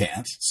there, but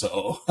can't.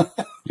 So,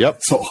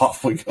 so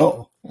off we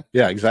go.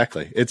 Yeah,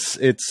 exactly. It's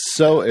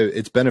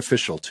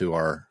beneficial to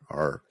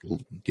our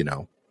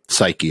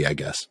psyche, I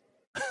guess.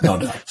 No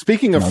doubt.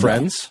 Speaking of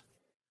friends.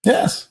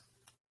 Yes.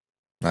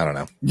 I don't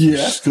know.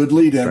 Yes. Good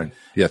lead in.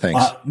 Yeah.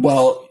 Thanks.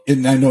 Well,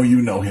 and I know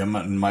you know him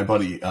and my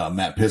buddy,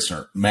 Matt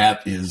Pissner.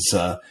 Matt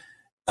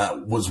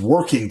was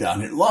working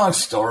down here. Long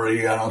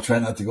story. And I'll try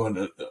not to go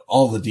into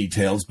all the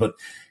details, but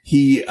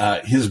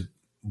his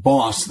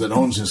boss that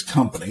owns his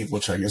company,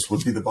 which I guess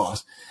would be the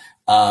boss,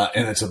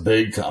 and it's a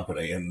big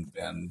company, and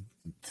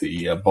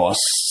the boss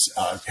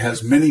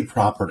has many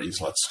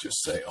properties. Let's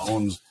just say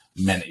owns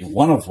many.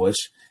 One of which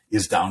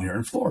is down here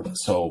in Florida.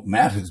 So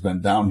Matt has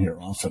been down here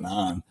off and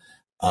on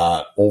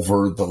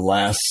over the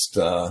last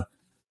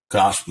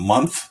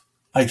month,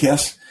 I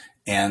guess,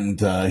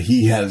 and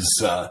he has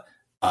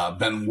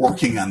been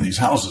working on these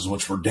houses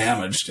which were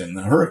damaged in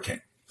the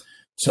hurricane.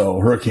 So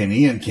Hurricane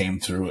Ian came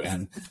through,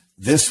 and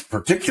this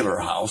particular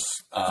house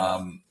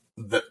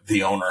that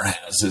the owner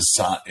has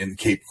is in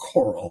Cape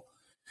Coral.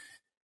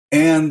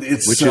 And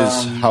which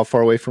is how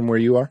far away from where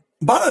you are?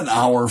 About an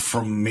hour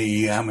from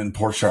me. I'm in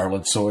Port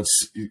Charlotte. So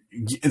it's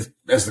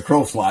as the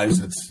crow flies,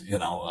 it's,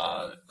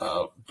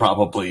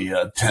 probably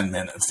 10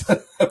 minutes,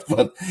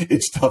 but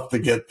it's tough to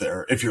get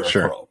there if you're a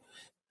crow,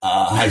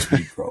 high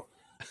speed crow.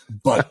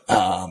 But,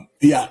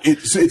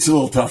 it's a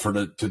little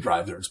tougher to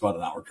drive there. It's about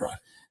an hour drive.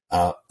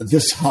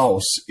 This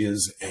house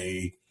is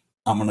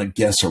I'm going to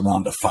guess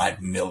around a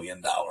 $5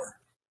 million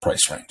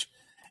price range.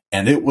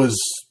 And it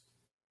was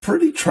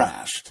pretty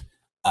trashed.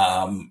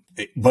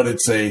 But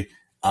it's a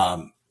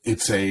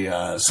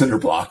cinder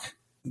block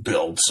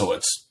build. So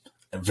it's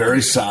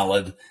very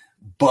solid,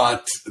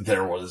 but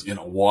there was,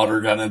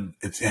 water got in.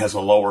 It has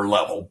a lower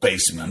level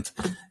basement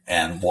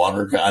and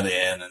water got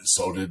in, and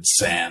so did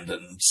sand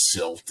and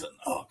silt. And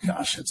oh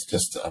gosh, it's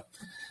just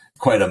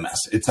quite a mess.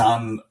 It's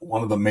on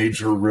one of the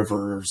major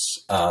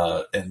rivers,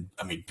 and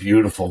I mean,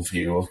 beautiful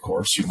view, of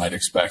course, you might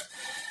expect.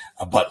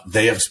 But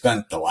they have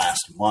spent the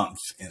last month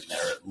in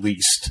there at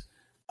least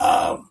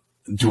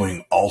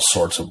doing all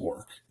sorts of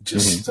work,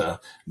 just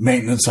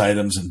maintenance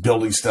items and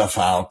building stuff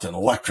out and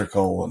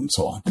electrical and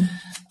so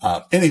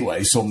on.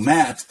 Anyway, so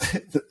Matt,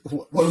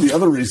 one of the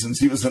other reasons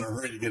he was in a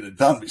hurry to get it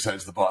done,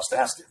 besides the boss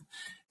asked him,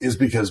 is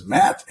because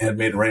Matt had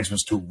made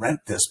arrangements to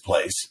rent this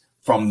place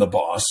from the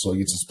boss, so he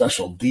gets a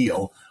special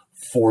deal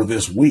for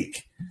this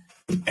week.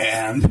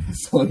 And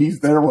so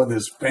he's there with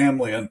his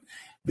family, and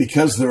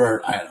because there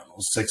are, I don't know,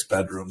 6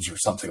 bedrooms or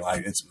something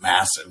like it, it's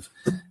massive,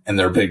 and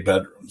they're big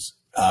bedrooms.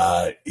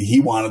 He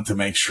wanted to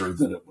make sure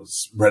that it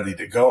was ready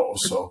to go,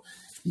 so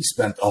he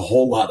spent a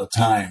whole lot of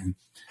time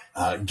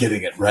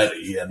getting it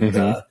ready.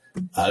 And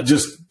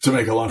just to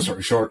make a long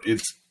story short,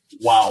 it's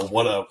wow,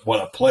 what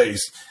a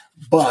place!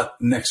 But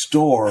next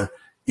door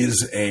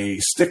is a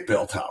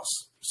stick-built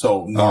house,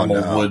 so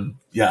normal wood,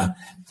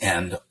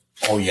 and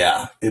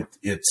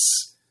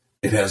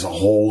it has a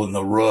hole in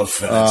the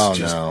roof,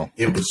 and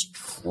it was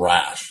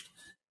trashed.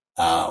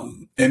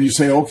 And you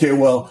say, okay,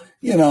 well,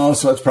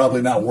 so it's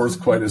probably not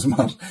worth quite as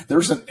much.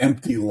 There's an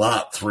empty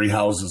lot 3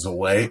 houses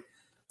away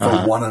for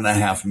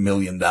 $1.5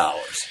 million.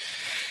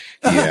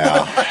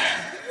 Yeah.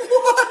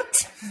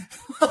 What?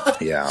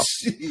 Yeah.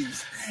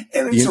 Jeez.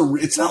 And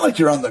it's not like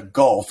you're on the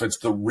Gulf. It's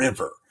the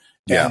river.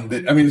 Yeah. And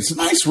it's a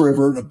nice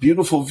river and a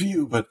beautiful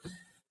view, but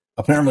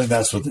apparently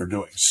that's what they're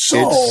doing.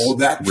 So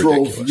that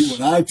drove you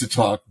and I to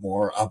talk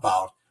more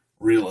about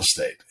real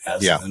estate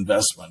as an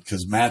investment,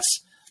 because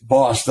Matt's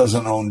boss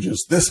doesn't own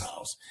just this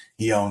house.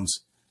 He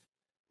owns,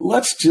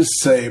 let's just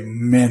say,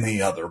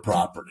 many other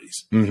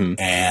properties.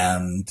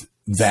 And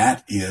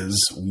that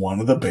is one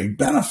of the big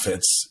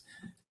benefits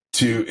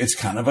it's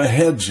kind of a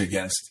hedge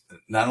against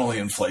not only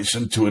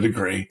inflation to a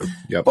degree,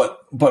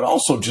 but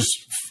also just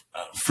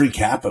free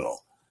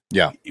capital.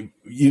 Yeah.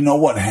 You know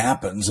what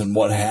happens and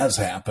what has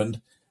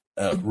happened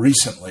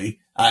recently.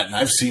 And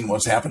I've seen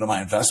what's happened to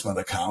my investment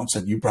accounts,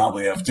 and you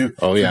probably have too.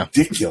 Oh, yeah.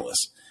 Ridiculous.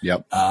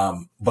 Yep.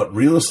 But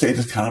real estate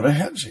is kind of a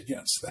hedge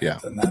against that. Yeah.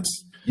 And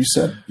you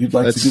said you'd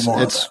like to do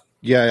more of that.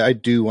 Yeah, I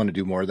do want to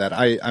do more of that.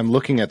 I'm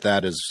looking at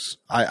that as,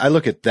 I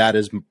look at that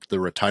as the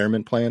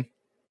retirement plan,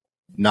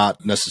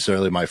 not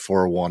necessarily my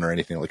 401 or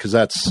anything, because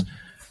that's,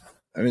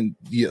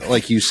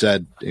 like you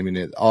said,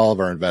 all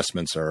of our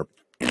investments are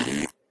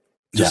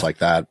just like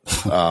that.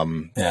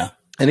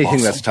 Anything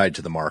awesome. That's tied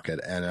to the market.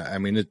 And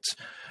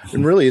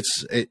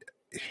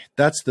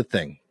that's the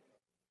thing.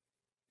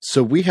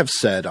 So we have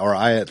said, or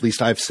at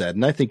least I've said,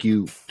 and I think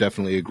you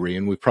definitely agree,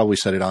 and we've probably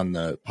said it on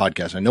the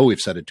podcast. I know we've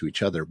said it to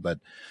each other, but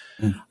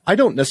I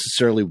don't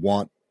necessarily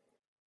want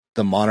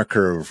the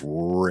moniker of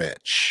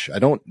rich. I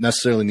don't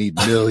necessarily need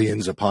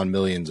millions upon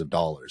millions of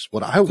dollars.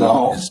 What I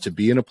want is to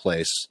be in a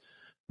place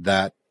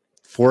that,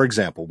 for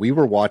example, we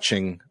were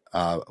watching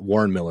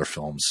Warren Miller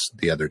films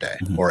the other day,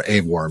 or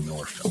a Warren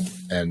Miller film.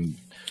 And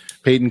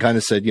Peyton kind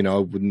of said, I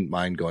wouldn't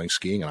mind going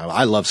skiing. And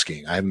I love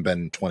skiing. I haven't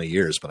been in 20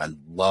 years, but I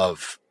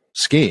love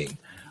skiing.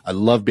 I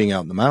love being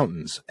out in the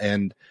mountains.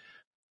 And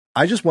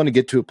I just want to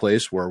get to a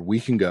place where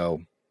we can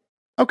go,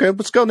 okay,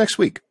 let's go next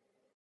week,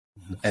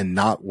 and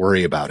not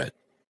worry about it.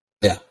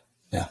 Yeah.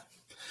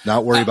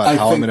 Not worry about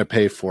how I'm going to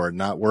pay for it.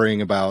 Not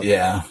worrying about,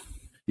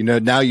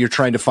 now you're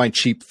trying to find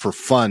cheap for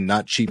fun,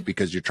 not cheap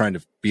because you're trying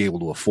to be able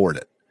to afford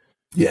it.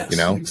 Yes,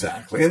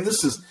 exactly. And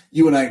this is,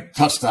 you and I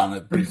touched on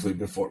it briefly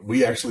before.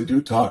 We actually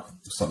do talk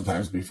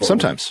sometimes before.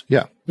 Sometimes,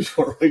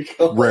 before we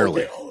go.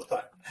 Rarely. All the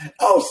time.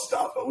 Oh,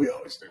 stop it. We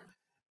always do.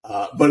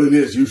 But it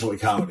is usually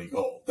comedy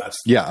gold. That's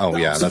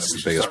that's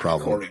the biggest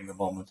problem. Recording the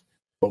moment,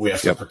 but we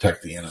have to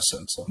protect the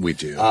innocent. So. We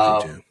do.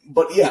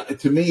 But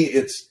to me,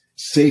 it's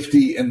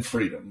safety and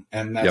freedom,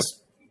 and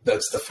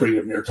that's the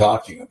freedom you're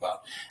talking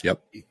about.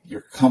 Yep.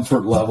 Your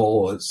comfort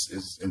level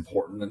is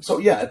important, and so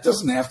it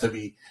doesn't have to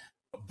be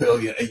 $1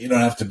 billion. You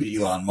don't have to be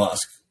Elon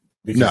Musk,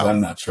 because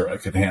I'm not sure I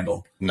could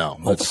handle all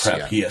the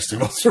crap he has to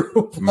go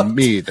through. But,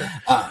 me either.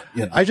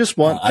 I just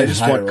want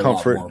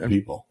comfort,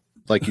 people,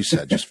 like you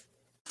said, just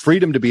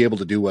freedom to be able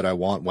to do what I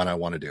want when I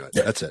want to do it.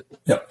 That's it.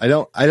 Yep. I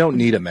don't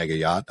need a mega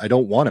yacht. I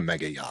don't want a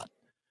mega yacht.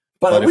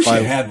 But I wish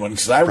I had one,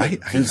 because I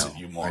would visit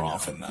you more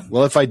often then.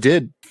 Well, if I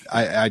did,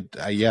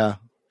 it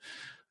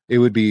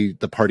would be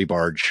the party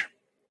barge.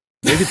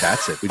 Maybe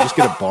that's it. We just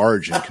get a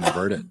barge and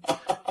convert it,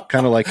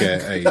 kind of like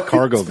a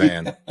cargo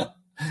van.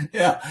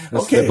 Yeah.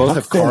 They both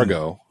have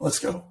cargo. Let's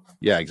go.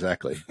 Yeah,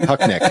 exactly.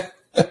 Hucknick.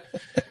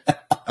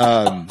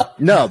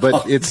 No,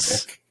 but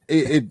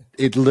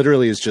it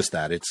literally is just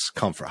that. It's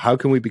comfort. How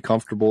can we be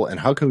comfortable, and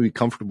how can we be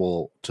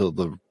comfortable till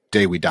the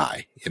day we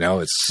die?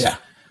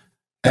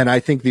 And I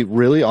think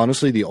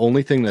honestly, the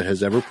only thing that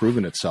has ever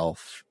proven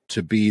itself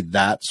to be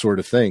that sort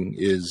of thing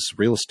is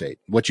real estate.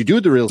 What you do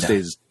with the real estate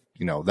is,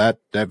 that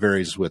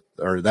varies with,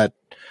 or that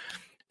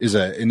is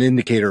an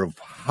indicator of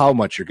how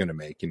much you're going to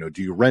make.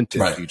 Do you rent it?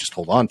 Right. Do you just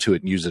hold on to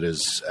it and use it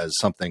as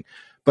something?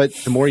 But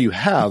the more you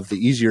have, the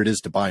easier it is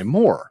to buy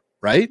more,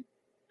 right?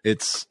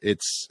 It's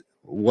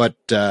what,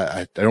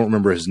 I don't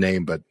remember his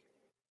name, but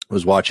I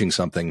was watching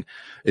something.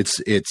 It's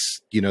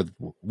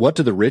what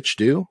do the rich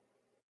do?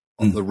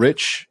 The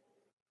rich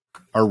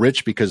are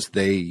rich because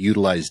they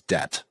utilize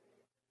debt.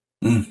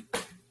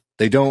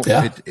 They don't.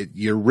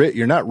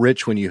 You're not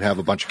rich when you have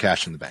a bunch of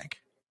cash in the bank.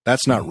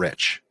 That's not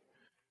rich.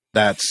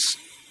 That's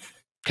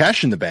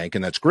cash in the bank,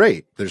 and that's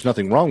great. There's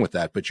nothing wrong with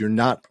that, but you're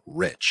not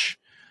rich.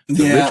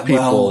 The rich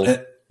people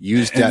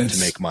use debt to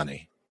make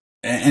money.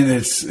 And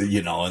it's,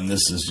 and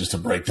this is just a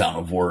breakdown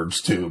of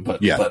words too,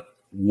 but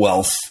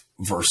wealth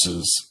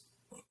versus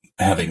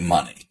having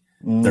money.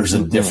 There's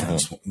a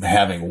difference.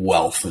 Having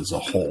wealth is a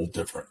whole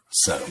different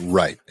set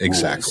of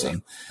Exactly.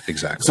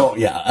 So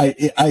yeah,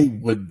 I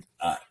would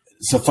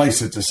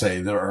suffice it to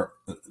say there are.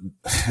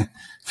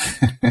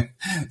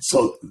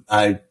 So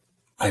I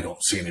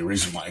don't see any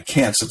reason why I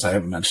can't, since I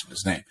haven't mentioned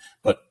his name.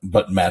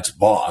 But Matt's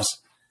boss,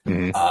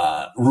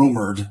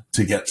 rumored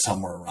to get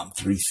somewhere around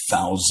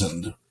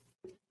 3,000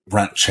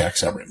 rent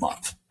checks every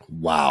month.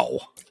 Wow.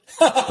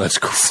 That's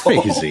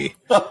crazy.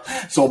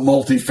 So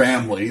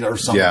multifamily are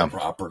some of the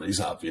properties,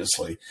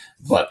 obviously,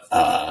 but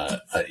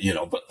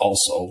but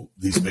also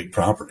these big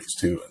properties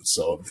too. And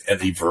so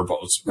Eddie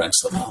Verbos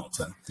rents them out.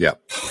 And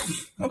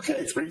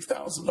okay,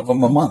 3,000 of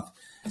them a month.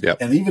 Yeah,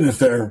 and even if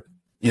they're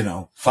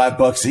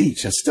 $5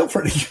 each, it's still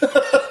pretty good.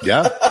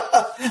 Yeah,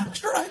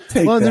 sure, I'd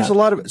take that. There's a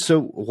lot of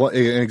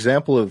an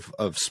example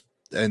of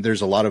and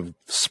there's a lot of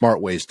smart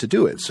ways to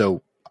do it.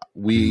 So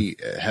we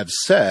have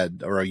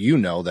said, or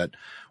that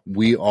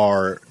we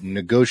are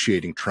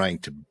negotiating trying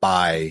to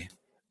buy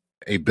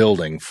a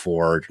building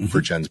for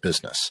Jen's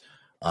business.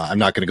 I'm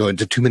not going to go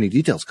into too many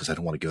details because I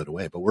don't want to give it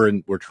away, but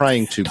we're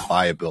trying to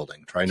buy a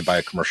building, trying to buy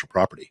a commercial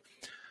property.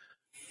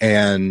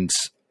 And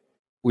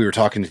we were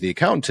talking to the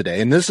accountant today,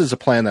 and this is a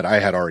plan that I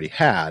had already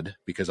had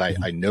because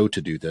I know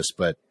to do this,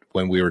 but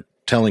when we were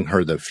telling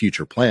her the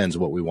future plans,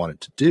 what we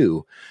wanted to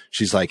do,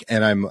 she's like,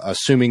 and I'm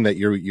assuming that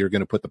you're going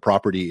to put the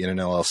property in an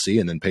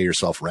LLC and then pay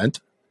yourself rent.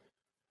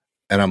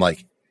 And I'm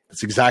like,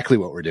 that's exactly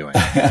what we're doing.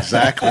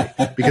 Exactly.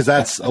 Because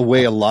that's a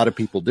way a lot of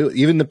people do it.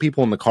 Even the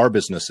people in the car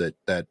business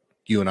that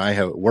you and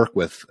I work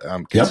with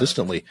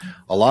consistently,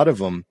 a lot of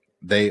them,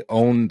 they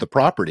own the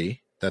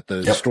property that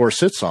the store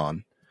sits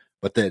on,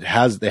 but they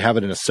have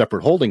it in a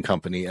separate holding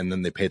company, and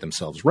then they pay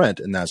themselves rent.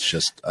 And that's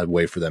just a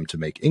way for them to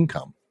make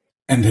income.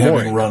 And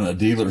having run a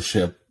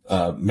dealership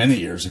many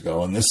years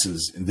ago, and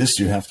this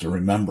you have to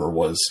remember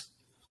was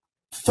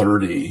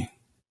 30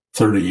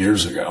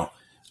 years ago,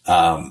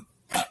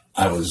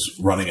 I was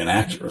running an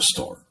Acura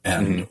store,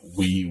 and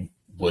we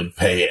would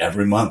pay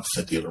every month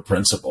the dealer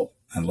principal.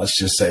 And let's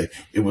just say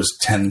it was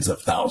tens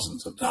of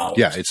thousands of dollars.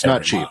 Yeah, it's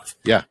not cheap.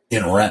 Yeah.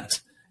 In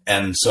rent.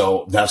 And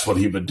so that's what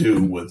he would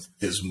do with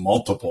his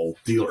multiple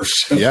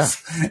dealerships. Yeah.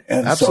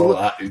 And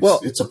absolutely. So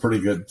it's a pretty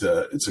good,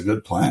 it's a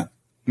good plan.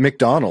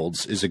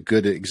 McDonald's is a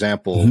good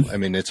example. I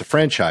mean, it's a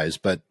franchise,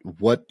 but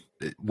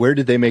where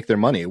did they make their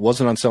money? It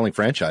wasn't on selling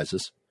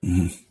franchises.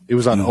 It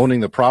was on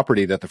owning the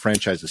property that the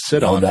franchises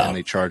sit on, and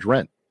they charge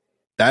rent.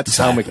 That's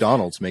how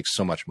McDonald's makes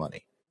so much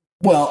money.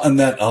 Well, and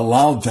that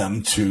allowed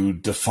them to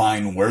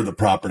define where the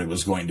property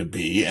was going to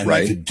be, and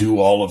they could do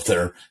all of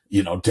their,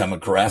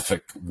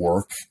 demographic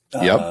work.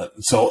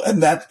 So,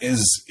 and that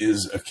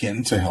is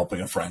akin to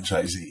helping a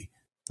franchisee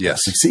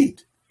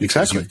succeed.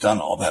 Because you've done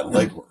all that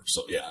legwork.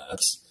 So yeah,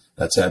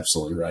 that's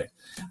absolutely right.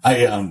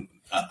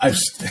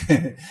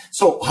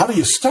 So how do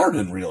you start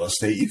in real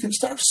estate? You can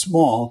start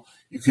small.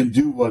 You can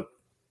do what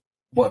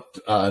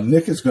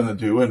Nick is going to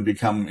do and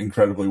become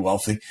incredibly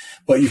wealthy,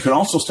 but you can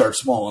also start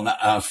small. And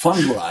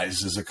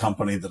Fundrise is a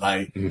company that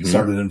I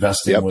started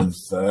investing with,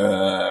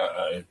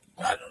 I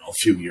don't know, a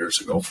few years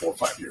ago, 4 or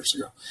 5 years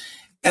ago.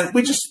 And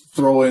we just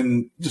throw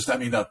in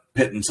a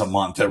pittance a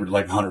month, every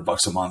like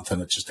 $100 a month,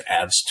 and it just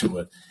adds to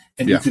it.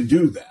 And you can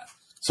do that.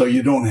 So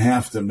you don't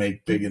have to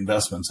make big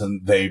investments,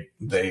 and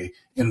they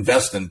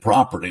invest in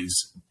properties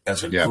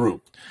as a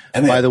group.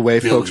 And by the way,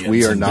 folks,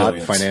 we are not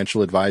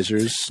financial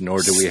advisors, nor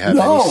do we have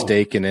any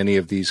stake in any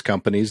of these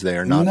companies. They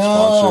are not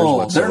sponsors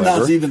whatsoever. They're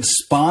not even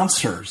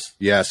sponsors.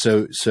 Yeah,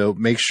 so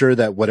make sure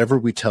that whatever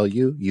we tell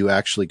you, you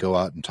actually go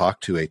out and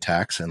talk to a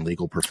tax and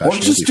legal professional.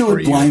 Or just do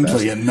it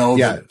blindly and know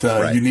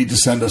that you need to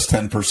send us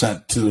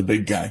 10% to the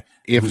big guy.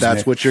 If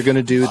that's what you're going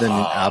to do, then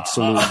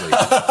absolutely.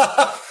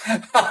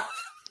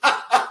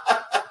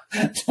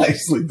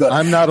 Nicely done.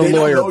 I'm not a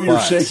lawyer. Don't know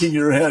you're shaking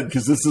your head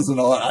because this isn't.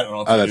 I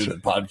don't know if you do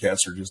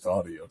podcasts or just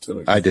audio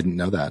too. I didn't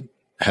know that.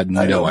 Had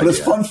no idea. But it's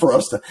fun for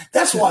us to.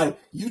 That's why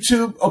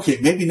YouTube. Okay,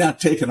 maybe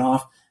not taking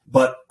off,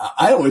 but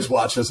I always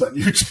watch us on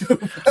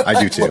YouTube.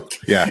 I do too.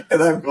 Yeah.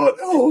 And I'm going,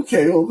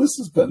 okay. Well, this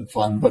has been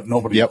fun, but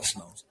nobody else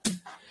knows.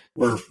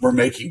 We're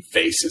making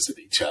faces at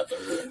each other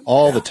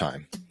all the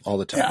time.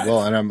 Yeah,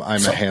 well, and I'm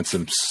a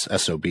handsome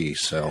SOB,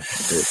 so.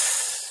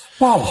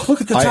 Wow,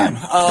 look at the time.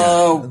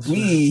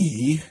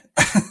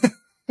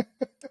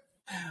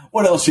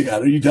 What else you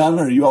got? Are you done?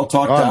 Or are you all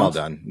talked out? I'm all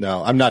done.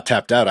 No, I'm not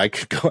tapped out. I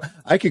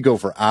could go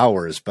for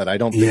hours, but I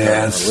don't think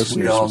our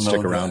listeners will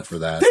stick around for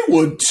that. They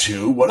would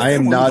too. I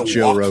am not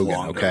Joe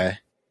Rogan, okay?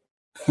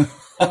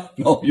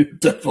 No, you're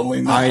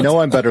definitely not. I know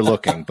I'm better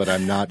looking, but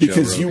I'm not Joe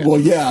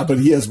Rogan. But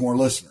he has more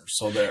listeners,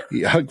 so there.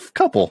 Yeah, a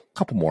couple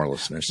more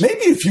listeners.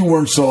 Maybe if you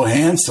weren't so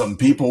handsome,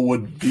 people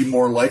would be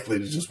more likely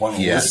to just want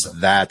to listen.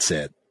 That's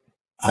it.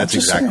 That's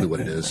exactly what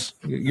it is.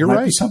 You're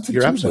right.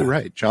 You're absolutely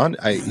right, John.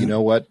 You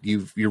know what?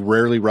 You're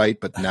rarely right,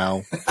 but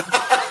now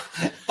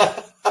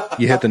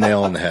you hit the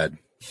nail on the head.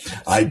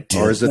 I did.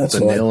 Or is it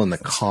the nail in the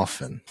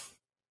coffin?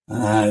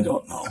 I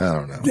don't know. I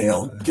don't know.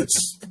 Nail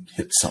gets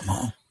hit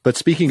somehow. But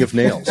speaking of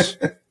nails,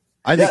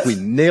 I think we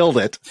nailed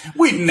it.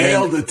 We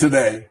nailed it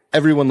today.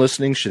 Everyone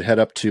listening should head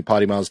up to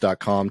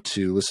pottymiles.com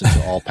to listen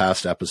to all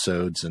past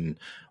episodes and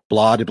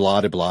blah,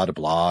 blah, blah, blah,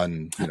 blah,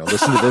 and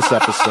listen to this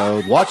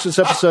episode. Watch this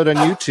episode on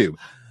YouTube.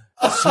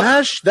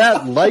 Smash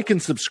that like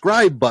and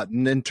subscribe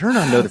button and turn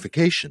on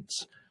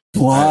notifications.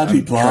 Blah,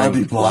 blah, blah,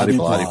 blah,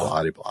 blah,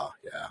 blah, blah.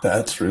 Yeah,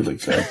 that's really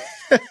good.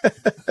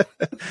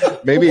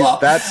 Maybe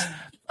that's.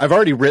 I've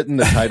already written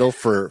the title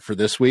for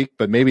this week,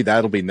 but maybe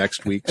that'll be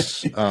next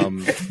week's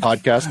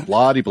podcast.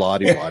 Blah, blah,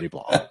 blah,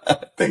 blah. I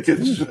think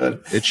it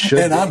should. It should.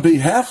 And on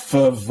behalf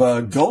of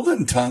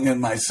Golden Tongue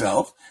and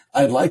myself,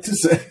 I'd like to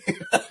say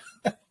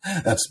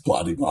that's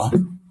blah, blah.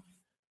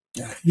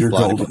 Yeah, you're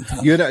Golden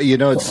Tongue.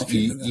 It's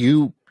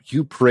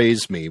you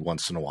praise me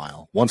once in a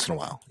while.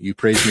 You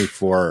praise me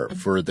for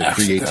the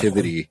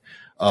creativity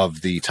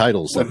of the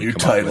titles that we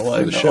come up with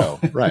for the show.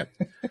 Right.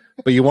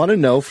 But you want to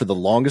know for the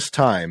longest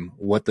time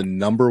what the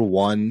number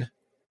one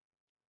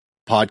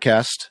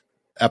podcast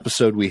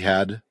episode we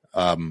had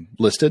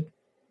listed?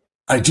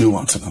 I do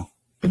want to know.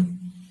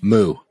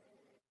 Moo.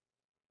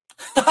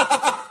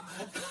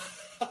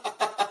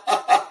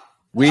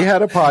 We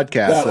had a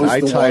podcast that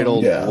I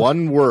titled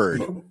one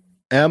word,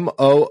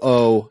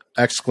 MOO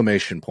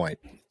exclamation point.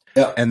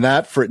 Yeah. And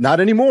that for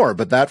not anymore,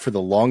 but that for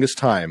the longest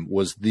time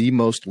was the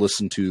most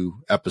listened to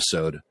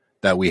episode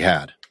that we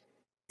had.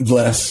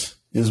 Less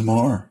is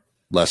more.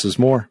 Less is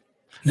more.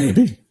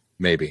 Maybe.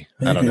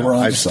 I don't know.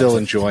 I'm still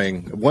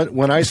enjoying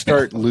when I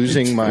start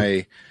losing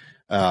my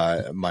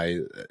my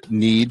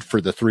need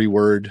for the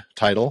 3-word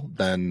title,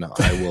 then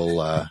I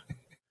will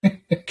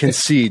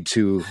concede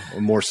to a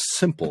more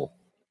simple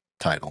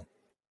title.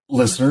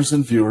 Listeners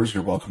and viewers,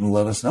 you're welcome to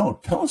let us know.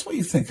 Tell us what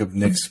you think of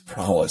Nick's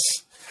prowess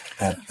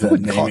at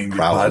naming the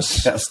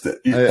podcast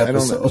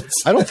episodes.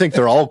 I don't think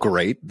they're all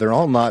great. They're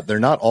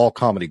not all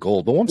comedy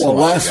gold. But once in a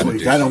while, last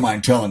week, I don't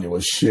mind telling you,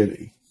 was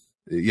shitty.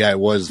 Yeah, it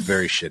was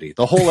very shitty.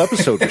 The whole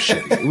episode was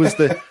shitty. It was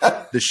the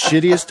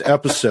shittiest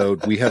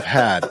episode we have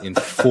had in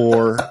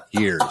 4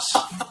 years.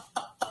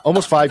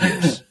 Almost 5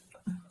 years.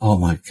 Oh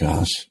my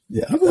gosh.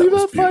 Yeah. I believe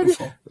that 5 years.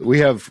 We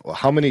have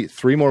how many?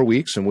 3 more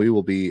weeks and we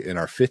will be in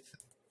our 5th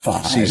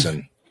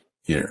season.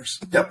 Years.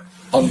 Yep.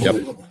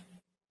 Unbelievable.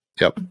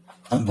 Yep.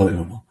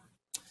 Unbelievable.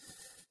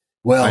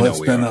 Well, it's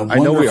been a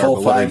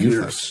wonderful 5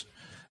 years.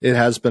 It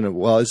has been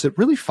is it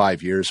really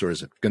 5 years or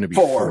is it going to be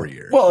 4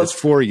 years? Well, it's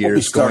 4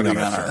 years going on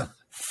our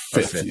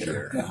fifth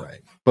year. Yeah.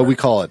 Right. But we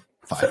call it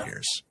 5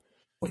 years.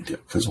 We do,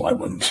 because why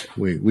wouldn't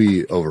you?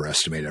 We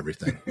overestimate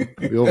everything.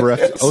 We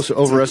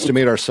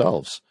overestimate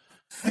ourselves.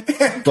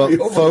 But we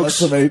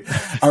overestimate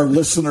our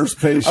listeners'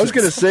 patience. I was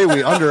going to say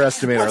we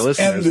underestimate our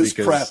listeners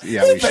because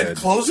we should.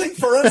 Closing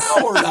for an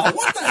hour now.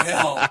 What the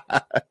hell?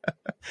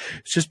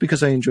 It's just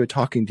because I enjoy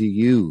talking to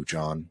you,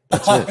 John.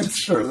 That's it. I'm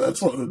sure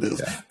that's what it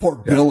is. Yeah. Poor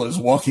Bill is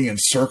walking in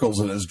circles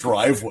in his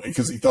driveway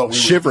because he thought we were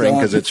shivering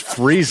because it's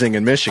freezing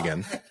in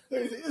Michigan.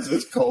 It is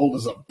as cold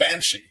as a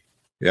banshee.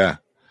 Yeah,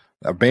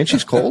 are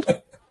banshees cold?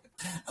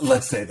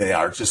 Let's say they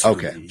are. Just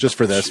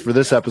for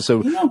this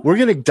episode, we're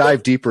going to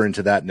dive deeper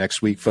into that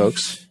next week,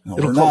 folks. No,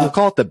 we'll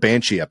call it the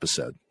Banshee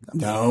episode.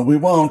 No, we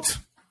won't.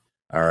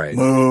 All right.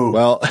 Moo.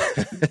 Well,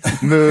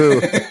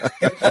 moo.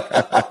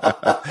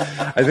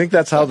 I think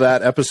that's how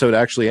that episode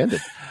actually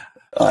ended.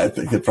 I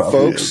think it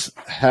probably is.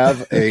 Folks,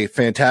 have a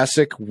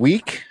fantastic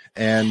week,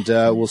 and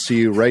we'll see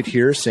you right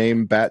here,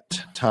 same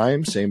bat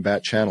time, same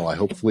bat channel.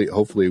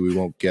 Hopefully we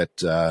won't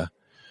get a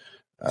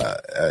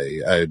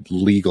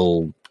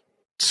legal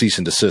cease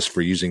and desist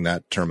for using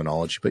that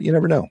terminology, but you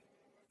never know.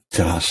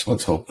 Gosh,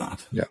 let's hope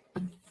not. Yeah.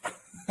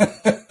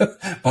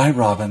 Bye,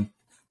 Robin.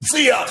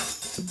 See ya.